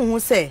bat hu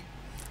se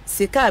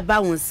sika ba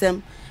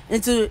wonsem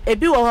enti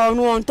ebi wo ho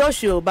no on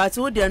tohwe but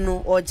wo de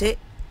no oje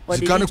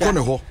sika ne ko ne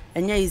ho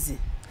enya easy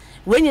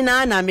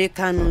wenyina na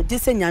meka no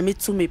dise nyame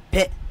tumi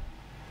pe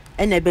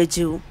ena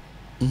bejiu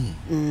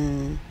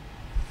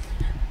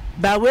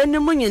ba weni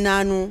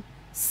munyina no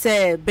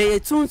se be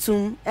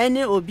tuntum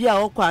ene obi a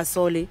okwa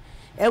asole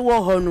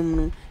ewo honum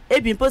no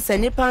ebi mpo se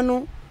nipa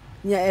no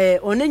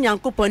one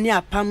nyankoponi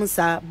apam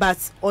sa but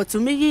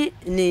otumiyi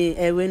ni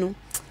ewe no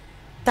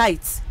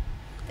tight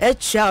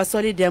etwa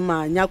asole dem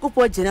a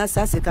nyankopon gina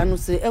sasika no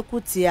se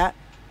ekutia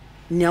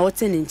ne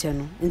ote ne nche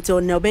no nti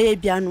one obeye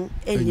bia no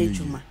enye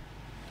dwuma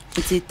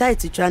nti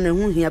tight twa na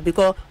hu hia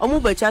because omo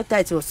becha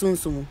tight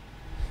osunsumu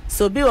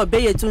so bi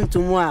obeye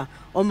tuntum a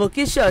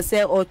omokisho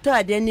se oto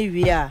ade ni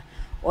wi a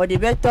odi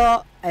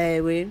beto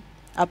we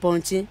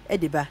aponchi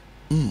ediba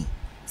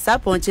sa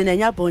ponchi na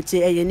nya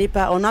ponchi eye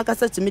nipa ono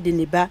akasa tumi di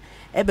niba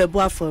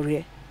ebebu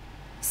afore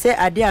se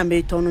ade a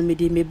metono mi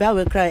di me ba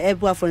we kra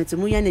ebu afore nti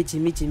munya na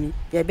jimi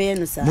ye be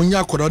no sa munya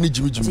akora na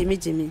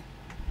jimi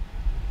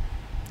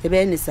ye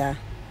be ni sa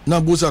na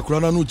bosa akora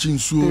na no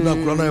chinsuo na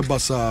akora na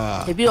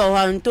ebasa ebi o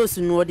ha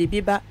ntosu no odi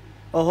biba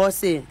oho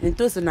se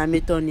ntosu na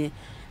metoni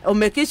o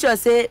make sure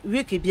say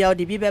week bia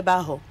odi biba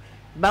ba ho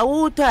ba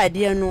wo to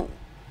ade no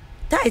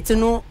tight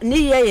no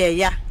ni ye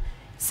ya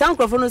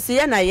sankrofo no se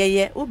ye na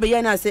yeye wo be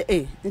ye na se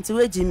nti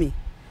we Jimmy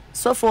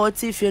so for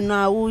tifi no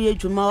a wo ye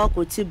dwuma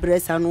wakoti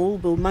bresa no wo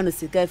be ma no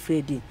sika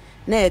Fredi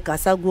na e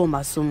kasa go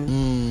masom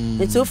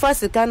nti wo fa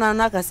sika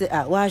na ka se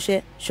wa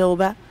hwe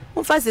hwoba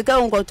wo fa sika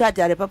wo nkoto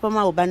atare papa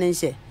ma wo ba ne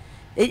nhye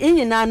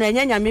nyina no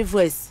enya nyame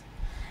voice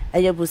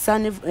eye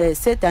busane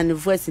Satan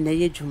voice na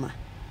ye dwuma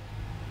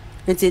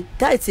nti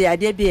title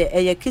ade bi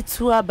eye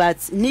kitua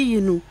but ni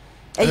yinu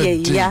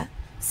eye ya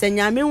se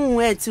nyame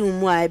hu eti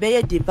mu a ebe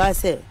ye dipa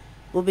se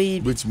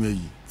obeyi betime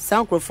yi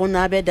sankrofo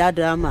na be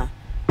dada ma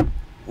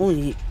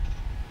onyi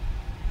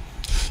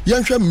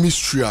yanhwe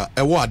mystery a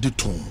ewo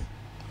adeton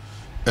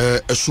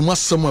esuma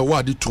sem ewo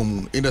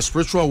adeton in the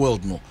spiritual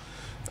world no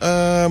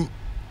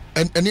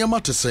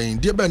eniama te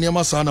saying de be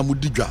eniama sa na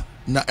mudidwa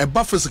na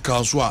eba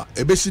physical so a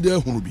ebesi de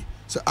ahunu bi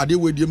se ade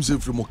we diem se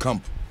free mo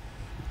camp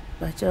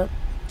bacho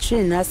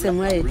chin na se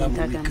mo ayi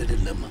kaka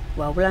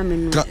wa bla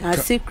menu a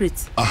secret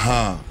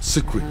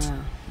secret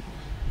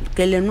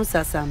kelenu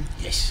sasam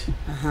yes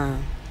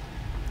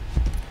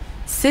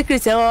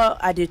secret o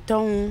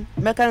adeton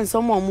meka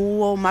nso mo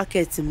wo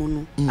market mu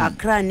no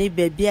akra ni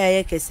baby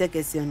aye kese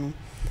no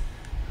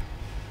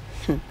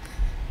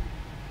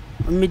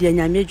media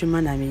nyame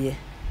dwuma na meye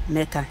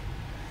meka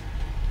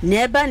ne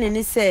eba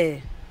ni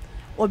se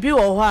obi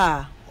wo ho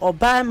a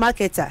oba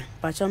marketer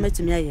pacho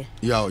metumi aye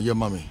ya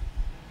mami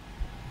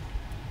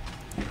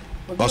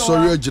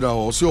basori agira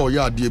ho se o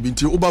ya ade bi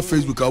nti oba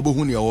Facebook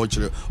abohu ne o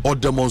kire o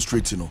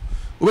demonstrate no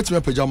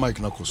obetumi page mic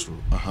na kosoro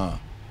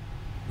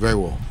very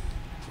well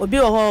obi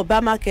wo ho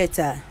oba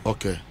marketer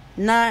okay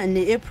na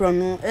ni apron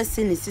no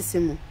esi ni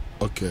sisimu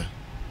okay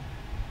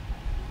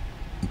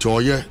nti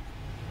o ye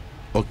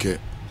okay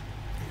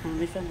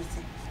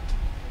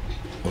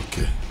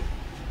okay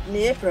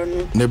ni apron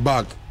no ne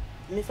bag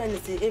me fa ni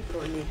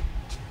apron ni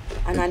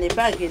ana ne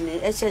bag ni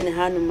eche ni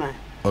hanuma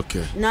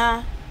okay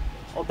na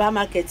oba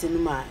market no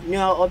ma ni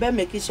oba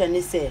make sure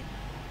ni say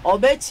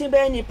oba chi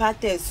be ni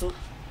patesu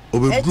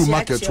oba group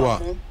market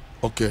wa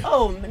okay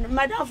oh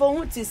madam for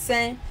who ti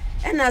sen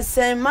ena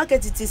sen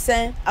market ti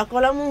sen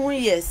akola mu hu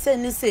ye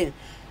sen ni sen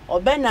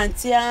oba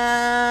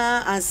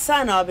nantia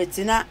ansa na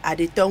obetina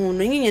adeton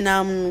no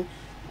nyina mu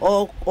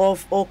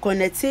o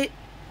connect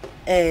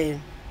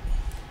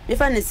me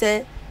fa ni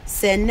say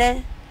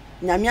sene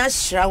nyame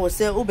ahira wo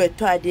se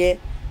ubeto ade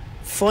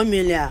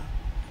formula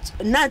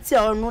nati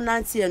onu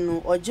nati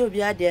enu oje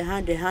obi ade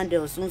hand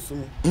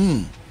osunsun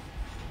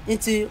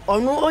nti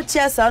onu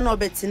ochiasa na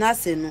obetina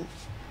se no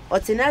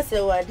otina se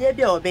wo ade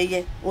bia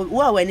obeye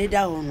wo awani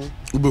da ho no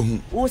ubehu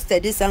wo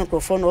steady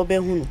sankrofo no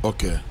obehu no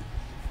okay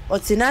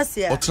otina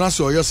se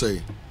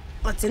oyese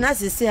otina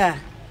se a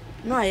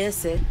no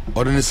ayese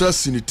ordinary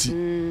sinity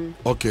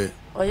okay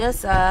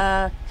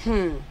oyesa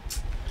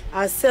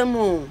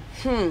asemu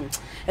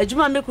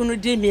ejuma mekunu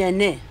di mi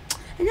ene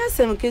enya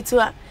sem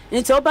ketua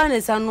nti oba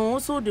ne sanu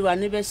so di wa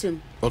ne behim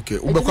okay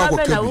ubekwa ko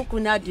kabi na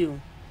wukuna di o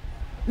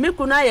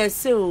mekuna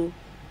yese o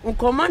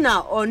nkoma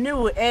na oni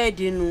wo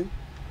edi nu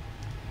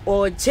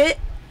oje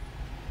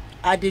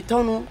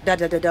adetonu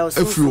dadadada o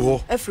so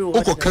efri ho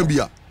ko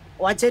kabia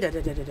waje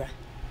dadadada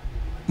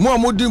mo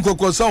amodi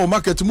nkokosa o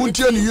market mu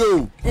ntie ni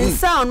yo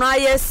nsa ono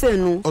ayese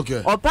nu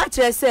okay opa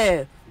kire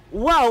se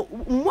wow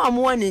mu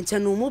amwa ni nche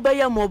nu mu be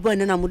ya mo bo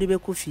ne na mu de be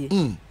kofie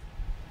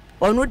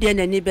onu de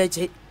na ni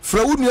beje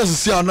fra wuni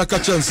asisi anaka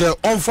chense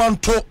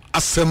onfanto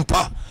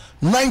asempa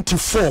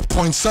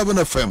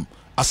 94.7 FM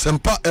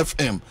asempa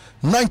FM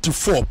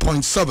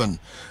 94.7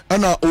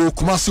 ana o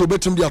kumasi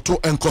obetim dia to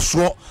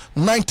enkoso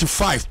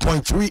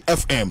 95.3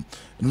 FM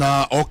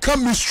na oka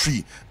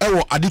mystery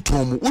ewo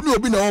adeton mu woni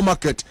obi na o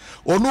market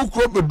onu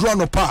kro bedura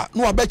no pa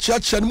no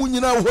abechiachi mu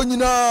nyina ho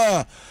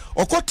nyina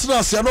okotra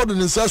ase na ode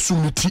nsa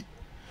sumiti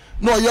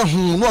no ye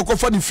hu no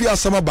okofa ni fi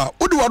asama ba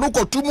odi wa no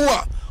kotumu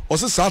a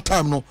ose sa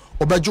time no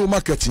obejo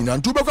market na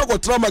ntu be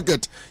kwa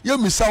market ye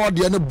misawa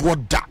de ne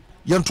boda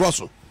ye nto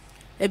so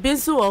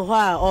ebinsu wo ho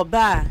a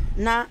oba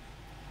na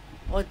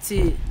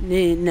oti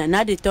ni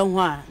na de ton ho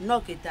a no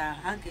kita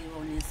hanke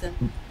wo ni sem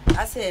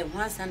ase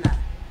hwasa na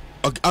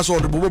aso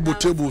de bobo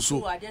table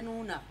so ade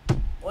no na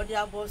ode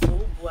aboso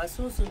bu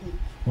asusu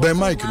be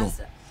mic no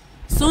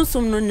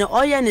sunsum no ne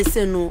oye ne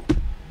se no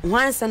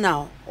hwansa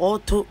na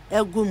oto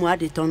egum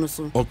ade ton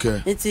so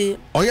okay nti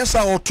oye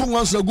sa oto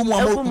hwansa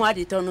egum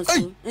ade ton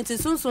so nti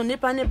sunsun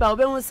nipa ne ba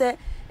obehu se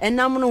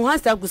enam no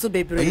hwansa guso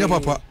bebre enye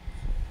papa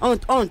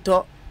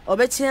onto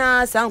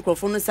obechia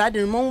sankrofo no sa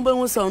de mo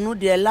behu se onu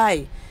de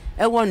lie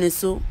ewo ne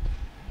so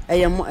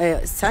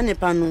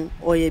sanepa no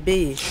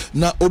oyebeye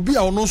na obi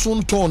a ono so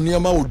nton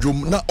niam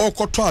odwom na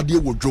okoto ade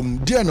wodwom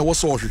de na wo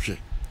so ohwehwe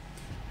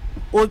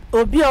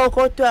obi a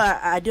okoto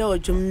ade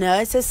odwom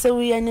na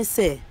esesewe ne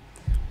se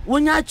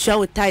wonya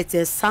twa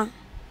tight sa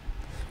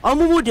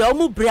omumu de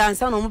omu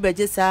bransa na omu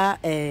beje sa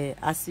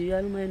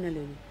asiya no na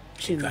le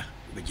chika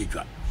beje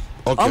dwa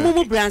okay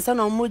omumu bransa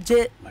na omu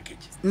je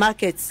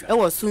market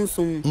ewo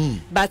sunsun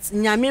but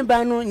nyame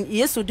ba no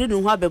yesu di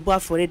no ho abebo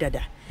afore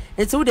dada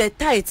enti wo de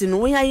tight no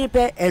wonya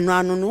yipe eno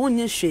anu no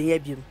wonye hweye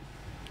biem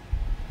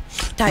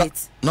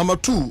tight. Number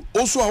 2,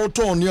 also out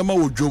on Niama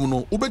or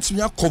Jomo,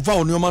 Ubetia cover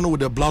on Niama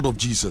with the blood of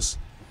Jesus.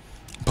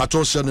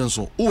 Patrol Shannon,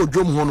 oh,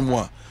 Jom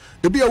Honmoa.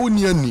 Ebi a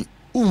woni ani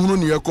uhunu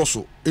ne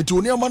yekoso enti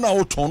oni ama na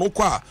woton no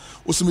kwa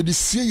osime de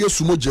sie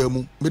Yesu moja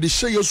mu me de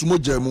hye Yesu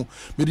moja mu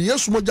me de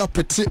Yesu moja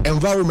pete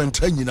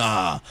environment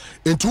anyina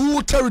enti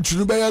wo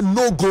territory be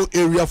no go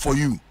area for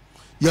you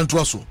yanto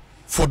aso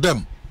for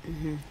them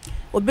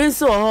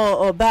obenso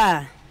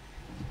oba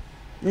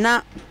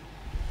na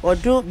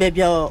odu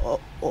baby o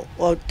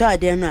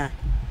tade no a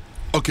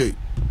okay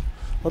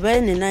oba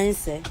ni nan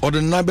se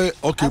odo nabe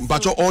okay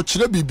mpacho o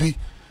kire bibi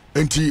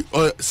enti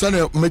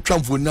sane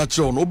metwamfo na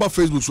kire no oba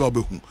Facebook so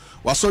abehu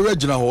waso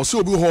regina ho se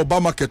obi ho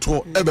oba market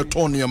ho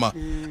ebeton niam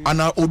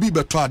ana obi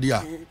beto ade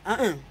a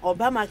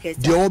oba market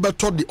de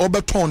obeto de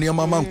obeton niam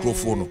ma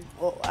nkrofo no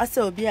ase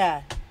obi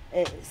a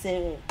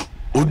se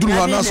oduru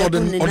ha na so de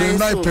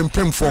nai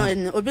pempem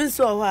fom obi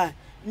nso ho a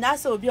na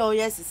ase obi a o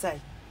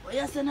exercise o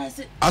yese na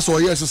ase aso o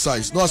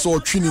exercise no aso o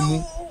twini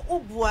mu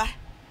ubua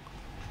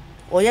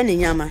o ye ne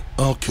nyama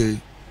okay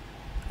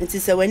nti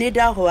se wani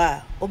da ho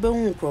a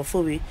obehu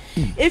nkrofo we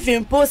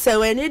even po se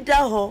wani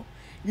da ho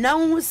na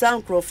hu san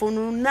nkrofo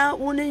no na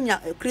woni nya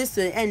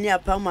Kristo eni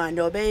apama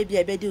na obeye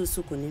bia be di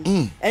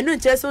usukuni enu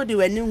nche so di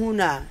wani hu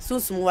na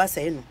susum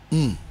wasai no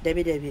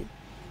debi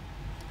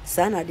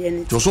sana de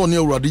ni to so ne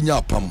awurade nya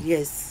apam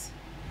yes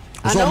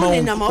ana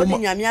woni na ma odi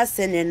nyame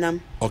asene nam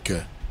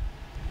okay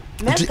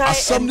nti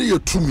asam ne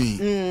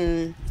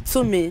yetumi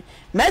tumi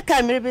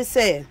meka miribi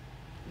se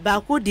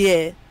ba ku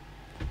de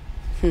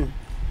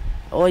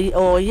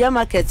o ye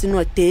market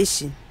no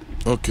teshi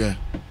okay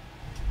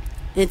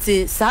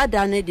nti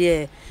sada ne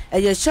de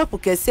eye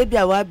shop kese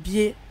bia wa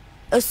bie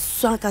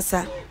esuan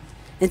kasa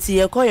nti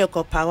ye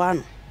kopawa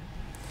no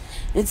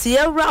nti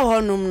ye wra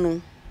honum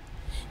no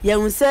ye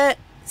hunse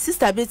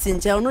sister Betty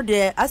nje no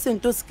de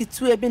asento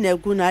skitu e bi na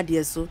egu na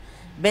ade so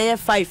be ye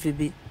 5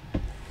 bi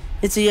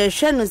nti ye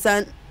hwe no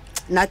san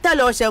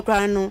natale o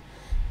hye no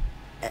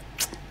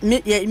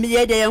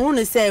ye de ye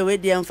hunu se we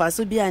de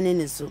mfaso bia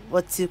ne so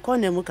oti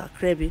kona mu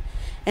kakra bi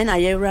na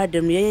ye wra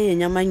dem ye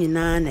nyama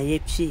nyina na ye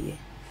pie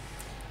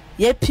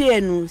ye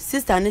pie no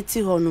sister ne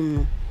ti honum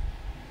no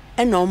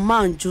na o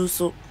manju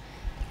so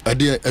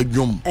ade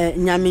adwom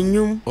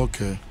nyamenyum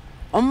okay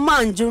o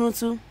manju no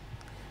tu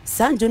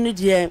sanju no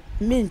de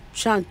min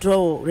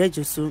chantro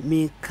regio so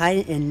mi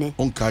kai enne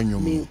on kai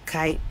nyum mi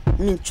kai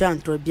min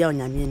chantro bia o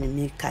nyame ne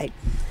mi kai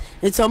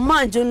ito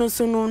manju no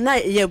so no na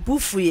ye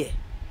bufuye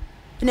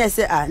na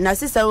se na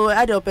sister wo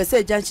ade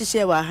opese jan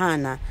hihye wa ha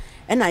na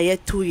na ye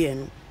tu ye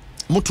no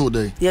moto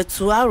dey ye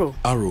tu aro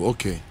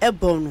okay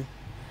ebonu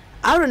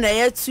aro na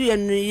ye tu ye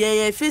no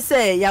ye fi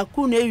se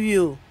yakunu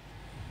ewio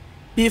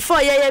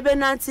before ye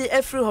benanti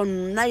every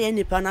hon na ye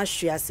nipa na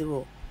hwease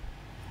wo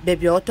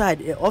baby auto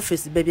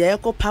office baby ye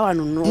ko power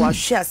no no wa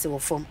hwease wo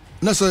form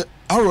na se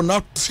aro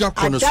na tia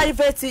kono so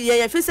divert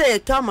ye fi se ye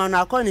to ma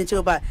na akọ ni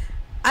che ba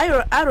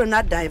aro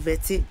na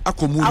divert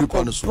akomu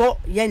nipa no so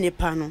ye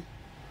nipa no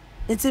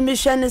nti mi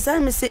hwe ne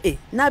san mi se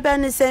na ba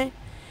ne sen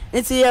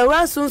nti ye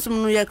wa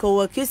sunsum no ye ko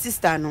wa ki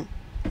sister no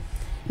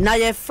na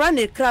ye fra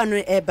ne kra no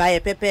e ba ye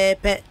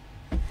pepepe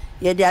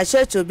ye de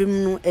achecho bi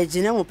mu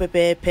ejine mu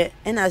pepepe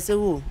na se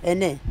wo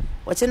ene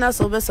wo che na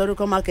so be so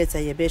ko market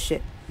ye be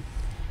hwe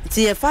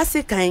nti ye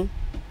fasi kan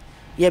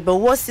ye be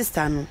wo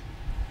sister no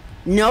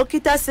ne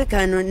okita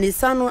sikan no ni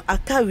sanu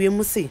aka wie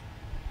mu se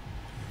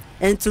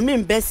entumi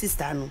mbe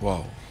sister no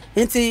wow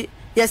nti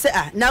ye se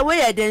na we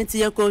ye de nti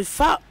ye ko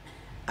fa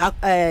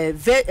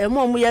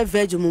mu ye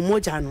veg mu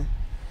moja no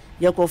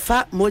ye ko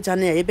fa moja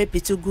no ye be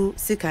pitugu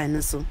sikan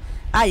no so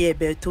aye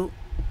beto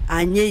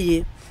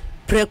anyeye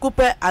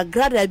prekupe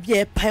agrada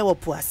bia pai wo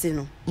poase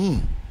no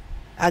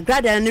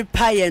agrada ni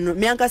pai no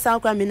me anka san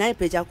kwa me na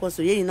peja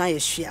koso ye na ye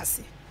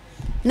hwiase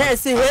na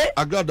esi he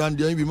agrada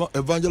ndi bi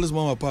evangelist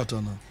mama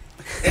partner na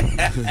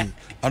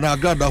ana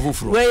agrada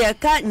hofro we ye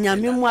ka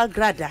nyame mu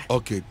agrada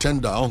okay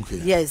tender okay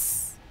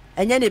yes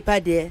enye ni pa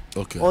de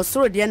okay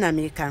osoro de na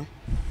me kan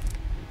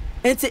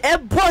enti e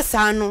boss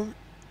anu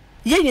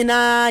ye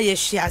nyina ye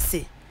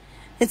hwiase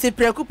enti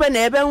prekupe na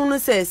ebe hunu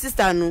se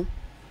sister no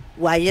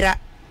wayira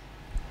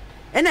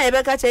ena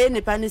ebe ka che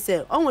nipa ni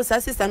se onwo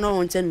sa sister no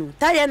wonche no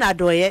ta ye na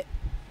doye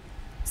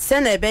se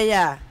na ebe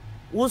ya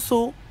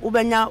wusu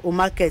ubenya o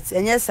market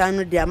enye sa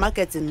no dia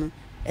market no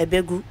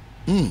ebegu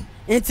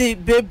enti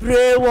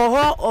bebre wo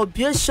ho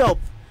obie shop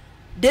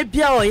de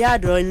bia o ya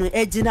do no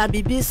ejina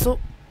bibi so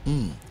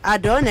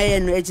ado na ye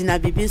no ejina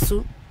bibi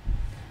so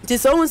nti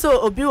so won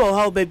so obi wo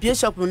ho obie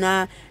shop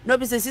na no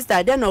bi se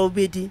sister de na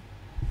obedi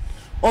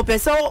o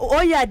pese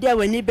o ya de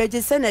wani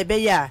beji se na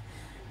ebe ya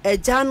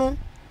ejanu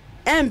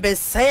embe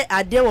say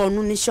ade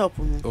wonu ni shop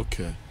no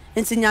okay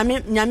nti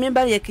nyame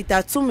ba ye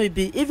kita tumi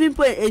bi even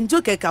po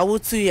enjo keka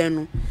wotu ye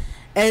no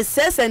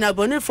esese na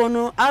bonifo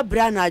no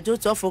abra na ajo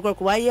to fo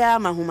kroko wa ya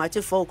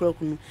mahumache fo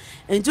kroko no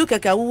enjo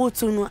keka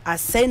wotu no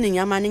asai ni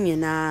nyama ni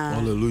nyina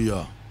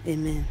hallelujah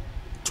amen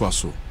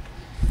twaso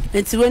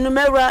nti wenu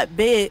mera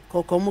be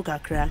kokomu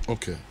kakra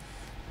okay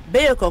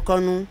be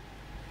kokonu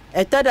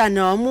etada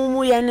na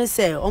omumu ye ni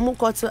se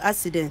omukoto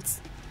accident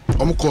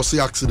cause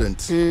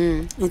accident.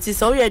 It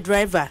is all your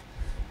driver.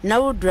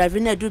 Now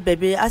driving a do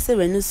baby as a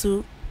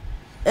venusu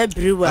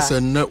everywhere. As a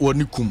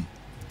networkum.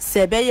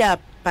 Sebeya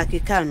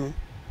Pakikano.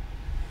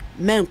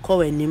 Men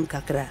call a name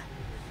kakra.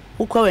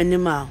 Who call a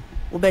name out?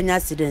 Ubenya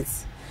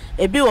accidents.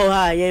 A bill or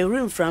a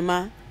room from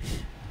a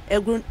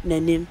good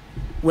name.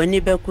 When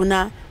you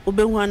bekuna,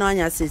 Ubenwan on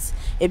your sis.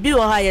 A bill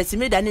or higher to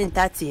me than in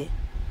 30.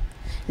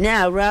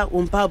 Now ra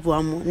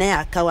umpabuamu,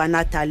 nea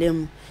kawana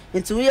talem.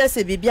 Into years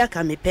a bibia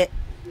kame pet.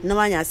 No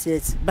one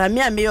says, but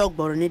me and me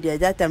born at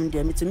that time,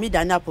 dear me to me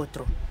than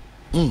apotro.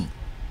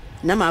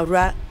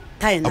 Namara,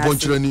 time upon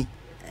journey.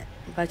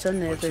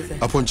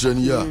 Upon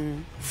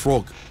journey,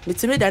 frog. Me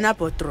to me than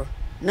apotro.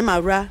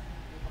 Namara,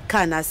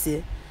 can I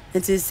say?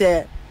 It is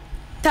a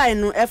time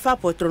no effa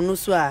potro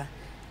swa.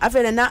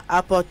 After na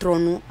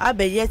apotrono,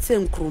 abe yet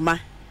same kruma.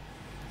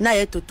 Na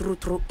yet to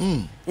true.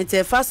 It's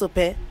a fast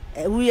ope,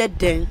 a weird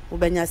den,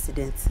 ubenya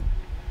accident.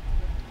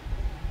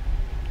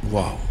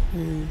 Wow.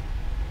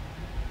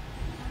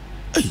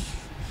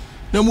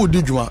 Na mo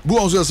di djuma bu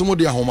onso ese mo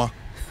di ahoma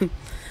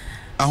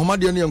ahoma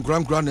de ne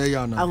nkran na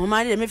ya na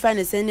ahoma de me fa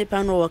ne se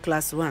nipa no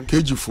class 1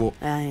 kg4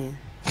 ai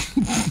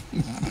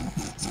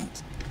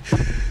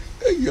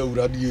ya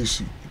uradi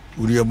yesu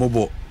uri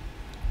mobo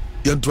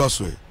ya nto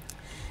aso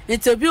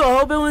ntobi o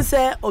ho be hu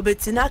se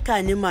obetina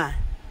ka ni ma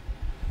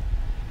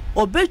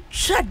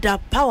obetwa da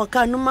power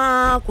ka no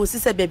ma ko si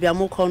se bebia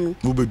mo ko no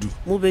mo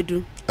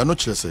bedu eno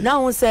kire se na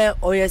hu se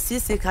oya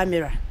CC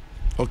camera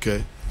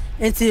okay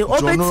enti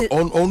obeti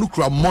on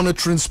kura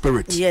monitoring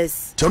spirit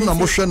yes tell na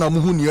mo hwe na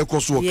mo hu ne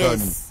ekoso o ka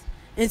ni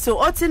enti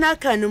otina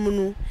ka no mu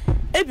no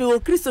ebi wo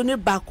Kristo ni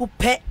baako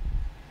pe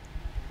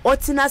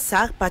otina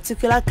sa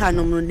particular ka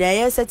no mu na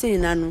ye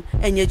setting na no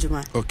enye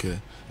juma okay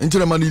enti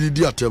na mani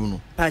di atem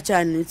no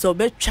pacha ni so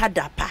obetwa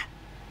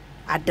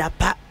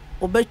adapa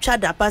obetwa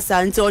dapa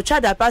sa enti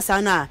otwa dapa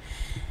sa na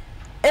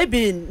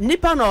ebi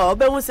nipa no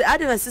obehu se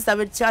ade na sister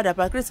betwa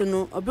dapa Kristo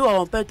no obi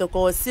wo pe to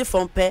ko si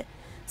from pe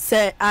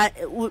se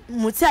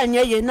muti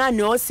anye ye na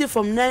ne o si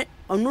from na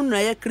onu no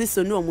ye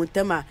Kristo no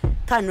mutema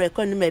kan no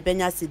ekon me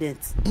benya accident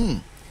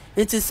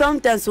it is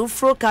sometimes so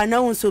fro kan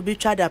na won so bi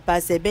twa da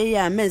pass e be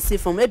ya men si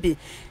from ebi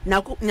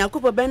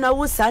nyakopo be na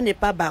wo sa ne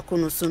pa ba ko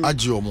no so no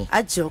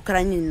age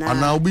okra nyin na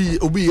ana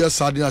obi ye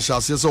sa de na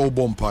shase se wo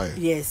bompa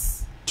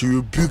yes to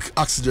rebuke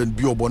accident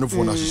bi obone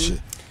for na hihye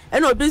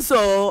ena obi so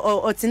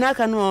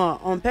otinaka no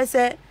on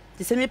pese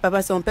ti se mi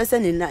papa so on pese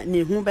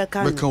ni hu be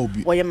kan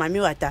wo ye mami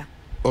wata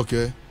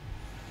okay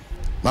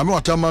mami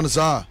wata man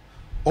sa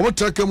o mo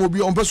treke mo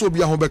bi on pese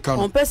obi ahon be kan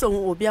on pese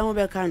obi ahon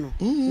be kan no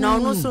na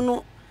ono so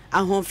no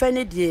ahon fe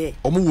ne de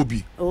o mo wo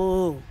bi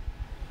oh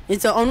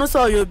it's ono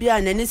so yo bi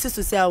anani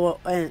sisu se awo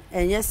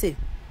enye se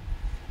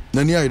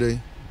nani ai dai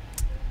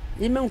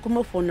ime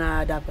nkumo fo na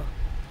adaba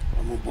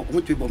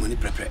o twi bo mani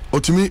prepare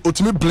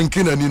otimi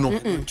blinking ani no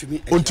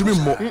ontimi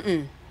mo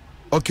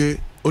okay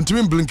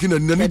ontimi blinking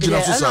ani nani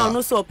gina so sa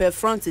ono so per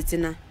front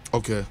itina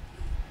okay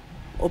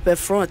per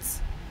front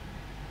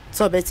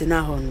so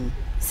betina hon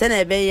se na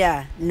ebe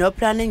ya no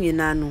planning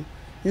nyina no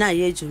na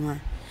ye juma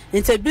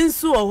nte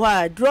binsu o ho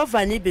a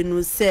driver ni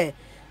binu se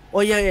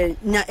oye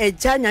nya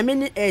eja nyame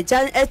ni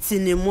eja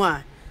etini mu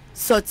a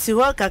so ti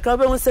ho kakra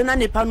be hu se na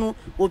nipa no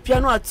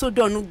opia no ato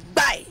do no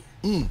gbai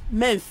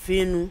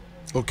menfinu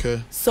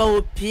okay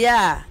so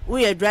opia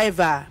we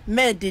driver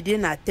men didi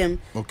na tem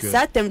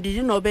satem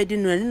didi no be di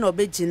no ni no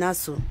be gina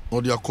so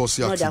no dia cause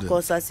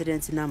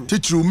accident na mo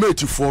teacher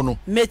mate for no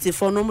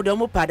mo de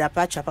mo pada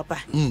pa cha papa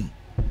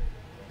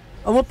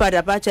omo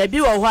pada pa cha bi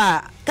wo ho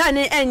a kan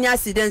ni enya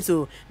accident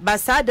o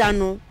basada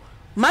no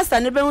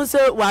master ne be hu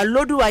se wa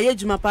lodu wa ye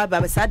juma pa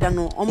basada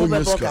no omo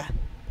be boka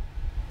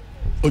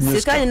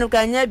sika inu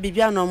kanya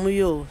bibia no mo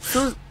yo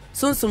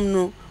sunsum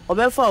no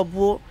obefa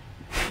obuo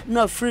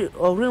no free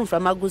or room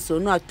from aguso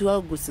no atu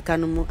agusika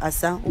no mu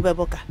asa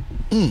ubeboka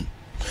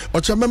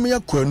ocha mema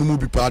yakwa no mu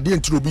bi pa de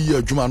ntiro bi ye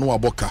adwuma no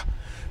aboka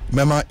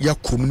mema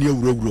yakom ne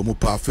awurawura mu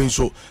pa afen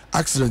so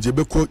accident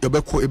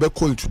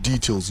yebeko into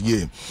details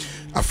ye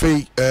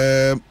afei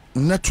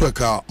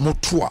network a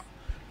motoa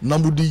na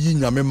mudi yi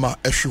nyame ma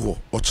ehwe ho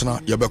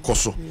ochena yebeko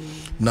so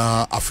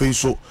na afei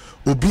so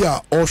obi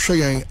a ohwe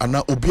yen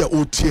ana obi a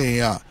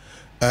otien a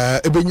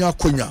ebenya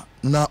akonya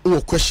na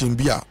o question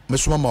bia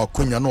mesoma ma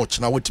akonya na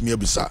ochena watimi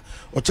abisa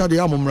ocha de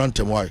amomra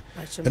ntem why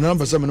and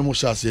number 7 no mo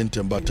sha se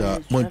ntem but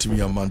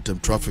montimi amantem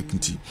traffic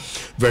nti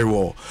very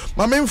well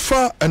ma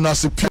memfa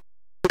enase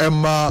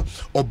Emma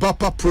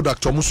Obapa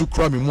product omusu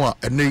kura mi mu a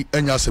ene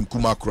enya asem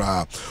kuma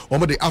kura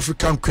omo the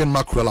African queen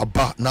mackerel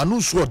aba na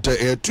no so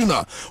de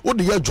tuna wo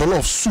de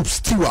jollof soup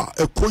stew a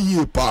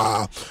ekoyie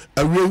pa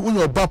awie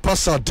unyo Obapa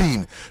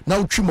sardine na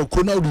utwi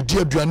mako na odi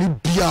aduane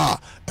bia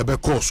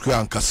ebeko square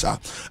ankasa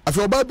afi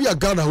oba bia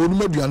Ghana ho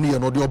no aduane ye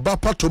no de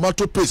Obapa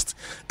tomato paste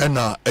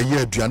ena eye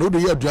aduane wo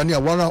de aduane a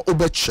wana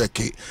obe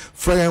check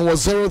friend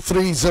was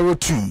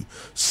 0302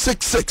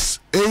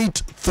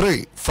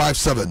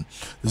 668357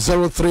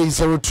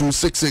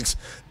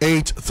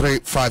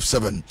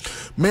 0302668357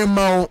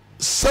 Memo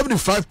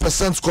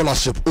 75%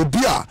 scholarship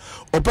obia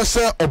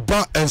opese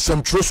oba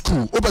ensentro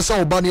school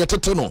opese oba ne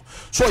tete no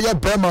so ye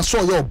bema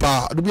so ye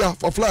oba dobia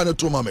fly na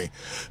to mame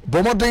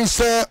bomoden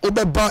se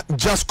obeba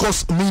Just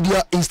Cause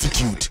Media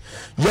Institute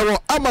yewo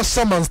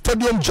Amasaman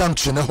Stadium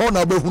Junction e ho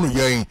na obehunu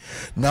yen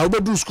na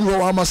obedu school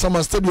ho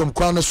Amasaman Stadium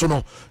kwane so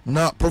no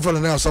na profile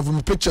na yourself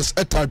me pictures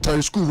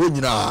at school ho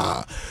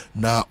nyina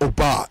na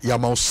oba ya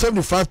ma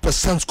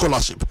 75%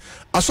 scholarship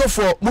aso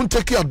for mun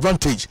take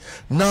advantage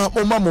na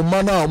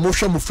mama na mo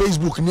hwe mo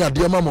Facebook ni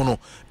ade mama no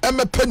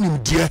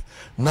emepenim die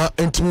na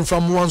entimi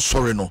fam wan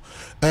sorry no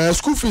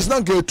school fees na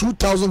get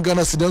 2000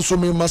 Ghana cedis so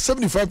me ma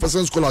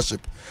 75%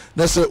 scholarship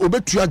na say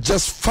obetua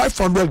just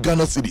 500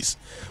 Ghana cedis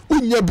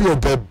unya bi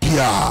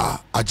obabia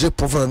aje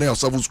profile na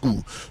yourself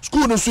school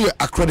no so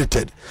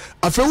accredited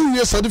afa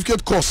we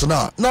certificate course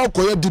na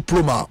koye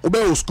diploma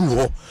obe school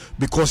ho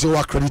because your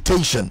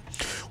accreditation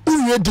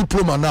we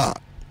diploma na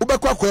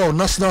obekwa koye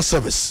national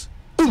service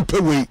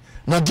umpewe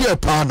na die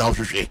pa na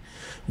ohwehwe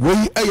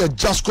we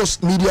Just Cause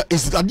Media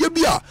Institute adie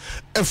bia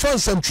e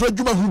fansem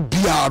traduma hu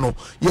bia no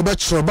ye be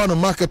chireba no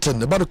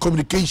marketing about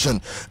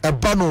communication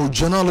about no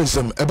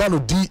journalism about no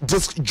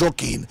disc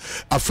jockeying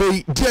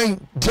afei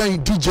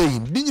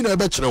DJing ni nyina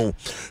be chire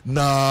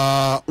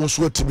na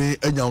oswetimi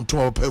enya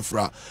ntoma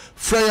opefra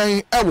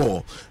frey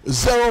ewo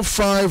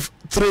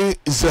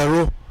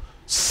 0530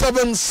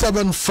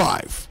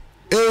 775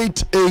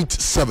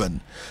 887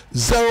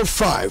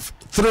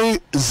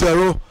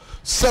 0530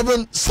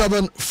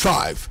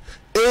 775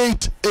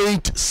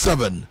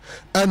 887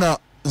 and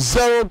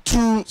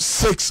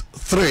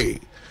 0263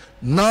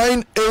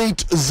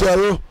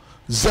 980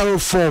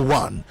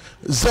 041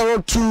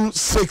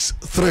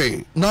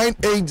 0263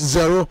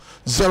 980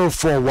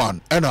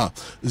 041 and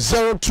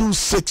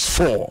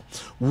 0264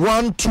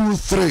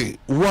 123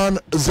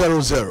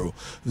 100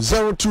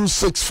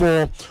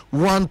 0264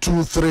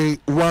 123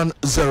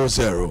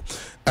 100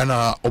 and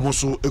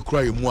almost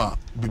ekura mu a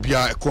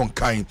bibia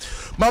ekonkan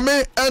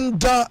mame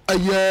enda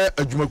aye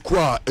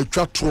adwumakua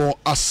etwato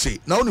ase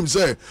na onim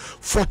say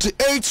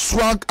 48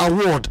 swag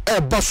award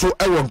baso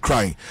ewon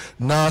cry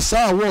na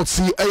sa award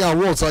si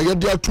awards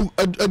ayede atu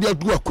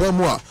akwa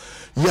mu a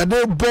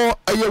yade bo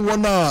aye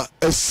wona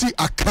asi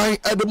akan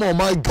edemo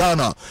my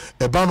Ghana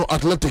ebano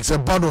athletics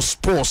ebano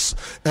sports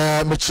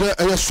meche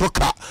aye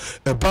soccer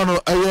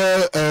ebano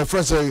aye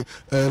friends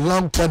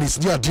lawn tennis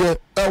ni ade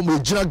mo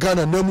gina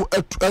Ghana nemu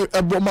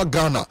eboma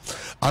Ghana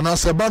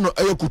anase ebano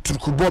aye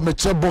kuturkubo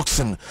meche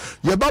boxing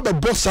ye ba be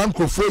box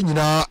ankrofo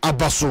nyina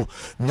abaso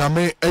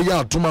nyame aye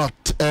aduma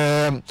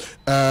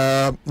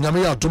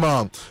nyame ya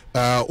aduma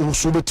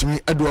oso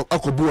betimi edo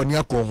akobo wani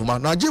akonhoma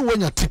na age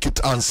wanya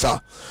ticket answer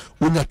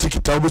wonya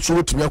ticket obeso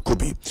betimi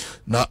akobi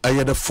na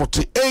aye the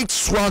 48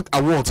 swag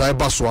awards I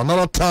baso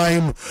another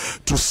time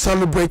to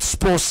celebrate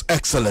sports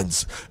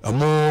excellence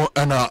mo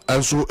ana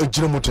also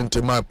ejire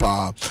mutentema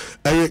pa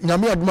aye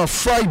nyame aduma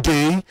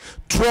Friday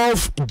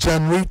 12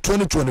 January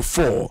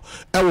 2024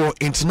 our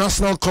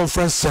International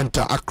Conference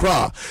Center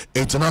Accra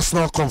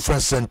International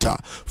Conference Center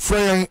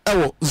frame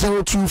our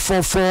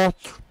 0244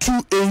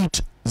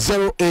 28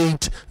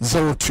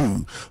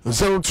 0802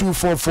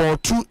 0244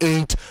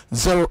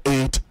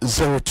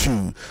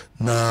 280802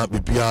 na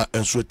bibia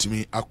enso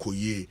timi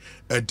akoye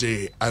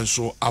ede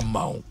enso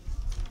amount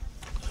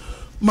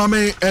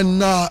mame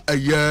enna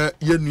eye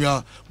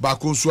yenua ba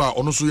ko so a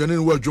ono so yene ne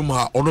wadwum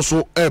ha ono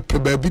so epe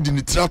ba bi di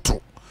ni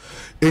trato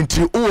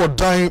enti o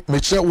dan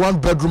meche 1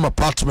 bedroom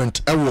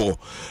apartment ewo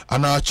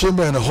ana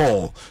chamber and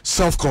hall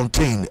self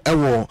contained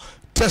ewo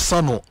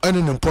tesano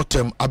ene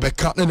nimpotem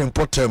abeka ne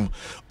nimpotem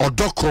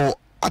odoko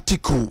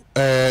Atiku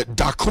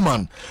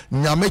Dakuman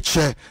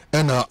Nyameche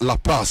ena La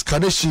Paz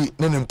Kadeshi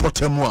ne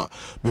nimpotem a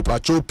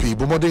mepachopi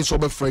bomodin so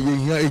be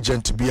frɛ ye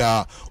agent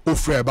bia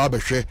ofrɛ ba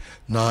behwɛ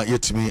na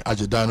yetimi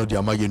agedan no de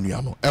ama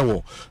yenua no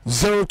ewo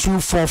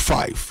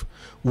 0245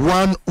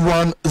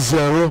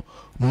 110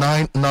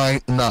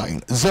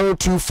 999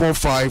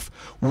 0245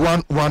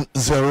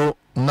 110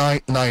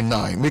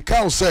 999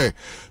 Mikao say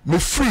me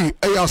free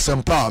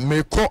ayasempa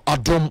me call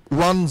Adom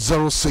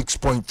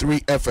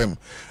 106.3 FM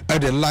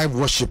at the live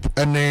worship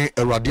ene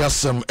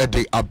radiasem at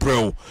the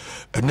Abreu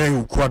ene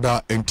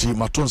ukwada enti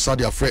maton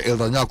sadia free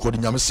elder nyako di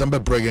nyamesembe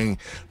bregeng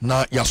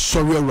na ya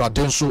sorry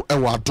radenso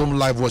ewa Adom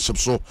live worship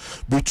so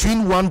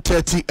between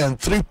 1:30 and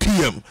 3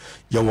 p.m.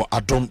 yawo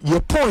Adom ye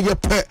pon ye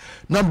pe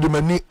nam de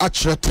mani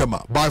achre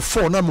tema by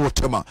 4 na mo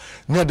tema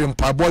ne de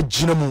mpabo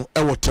ginemu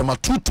ewo tema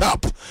 2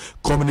 tap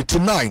community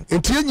 9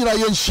 enti nyina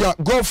ye nhia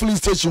go filling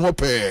station ho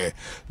pe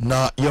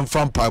na ye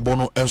mfa mpabo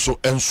no enso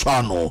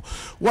ano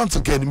once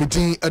again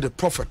meeting at the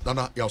prophet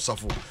nana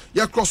yasafo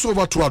ye cross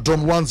over to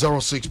Adom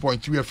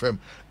 106.3 FM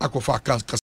akofa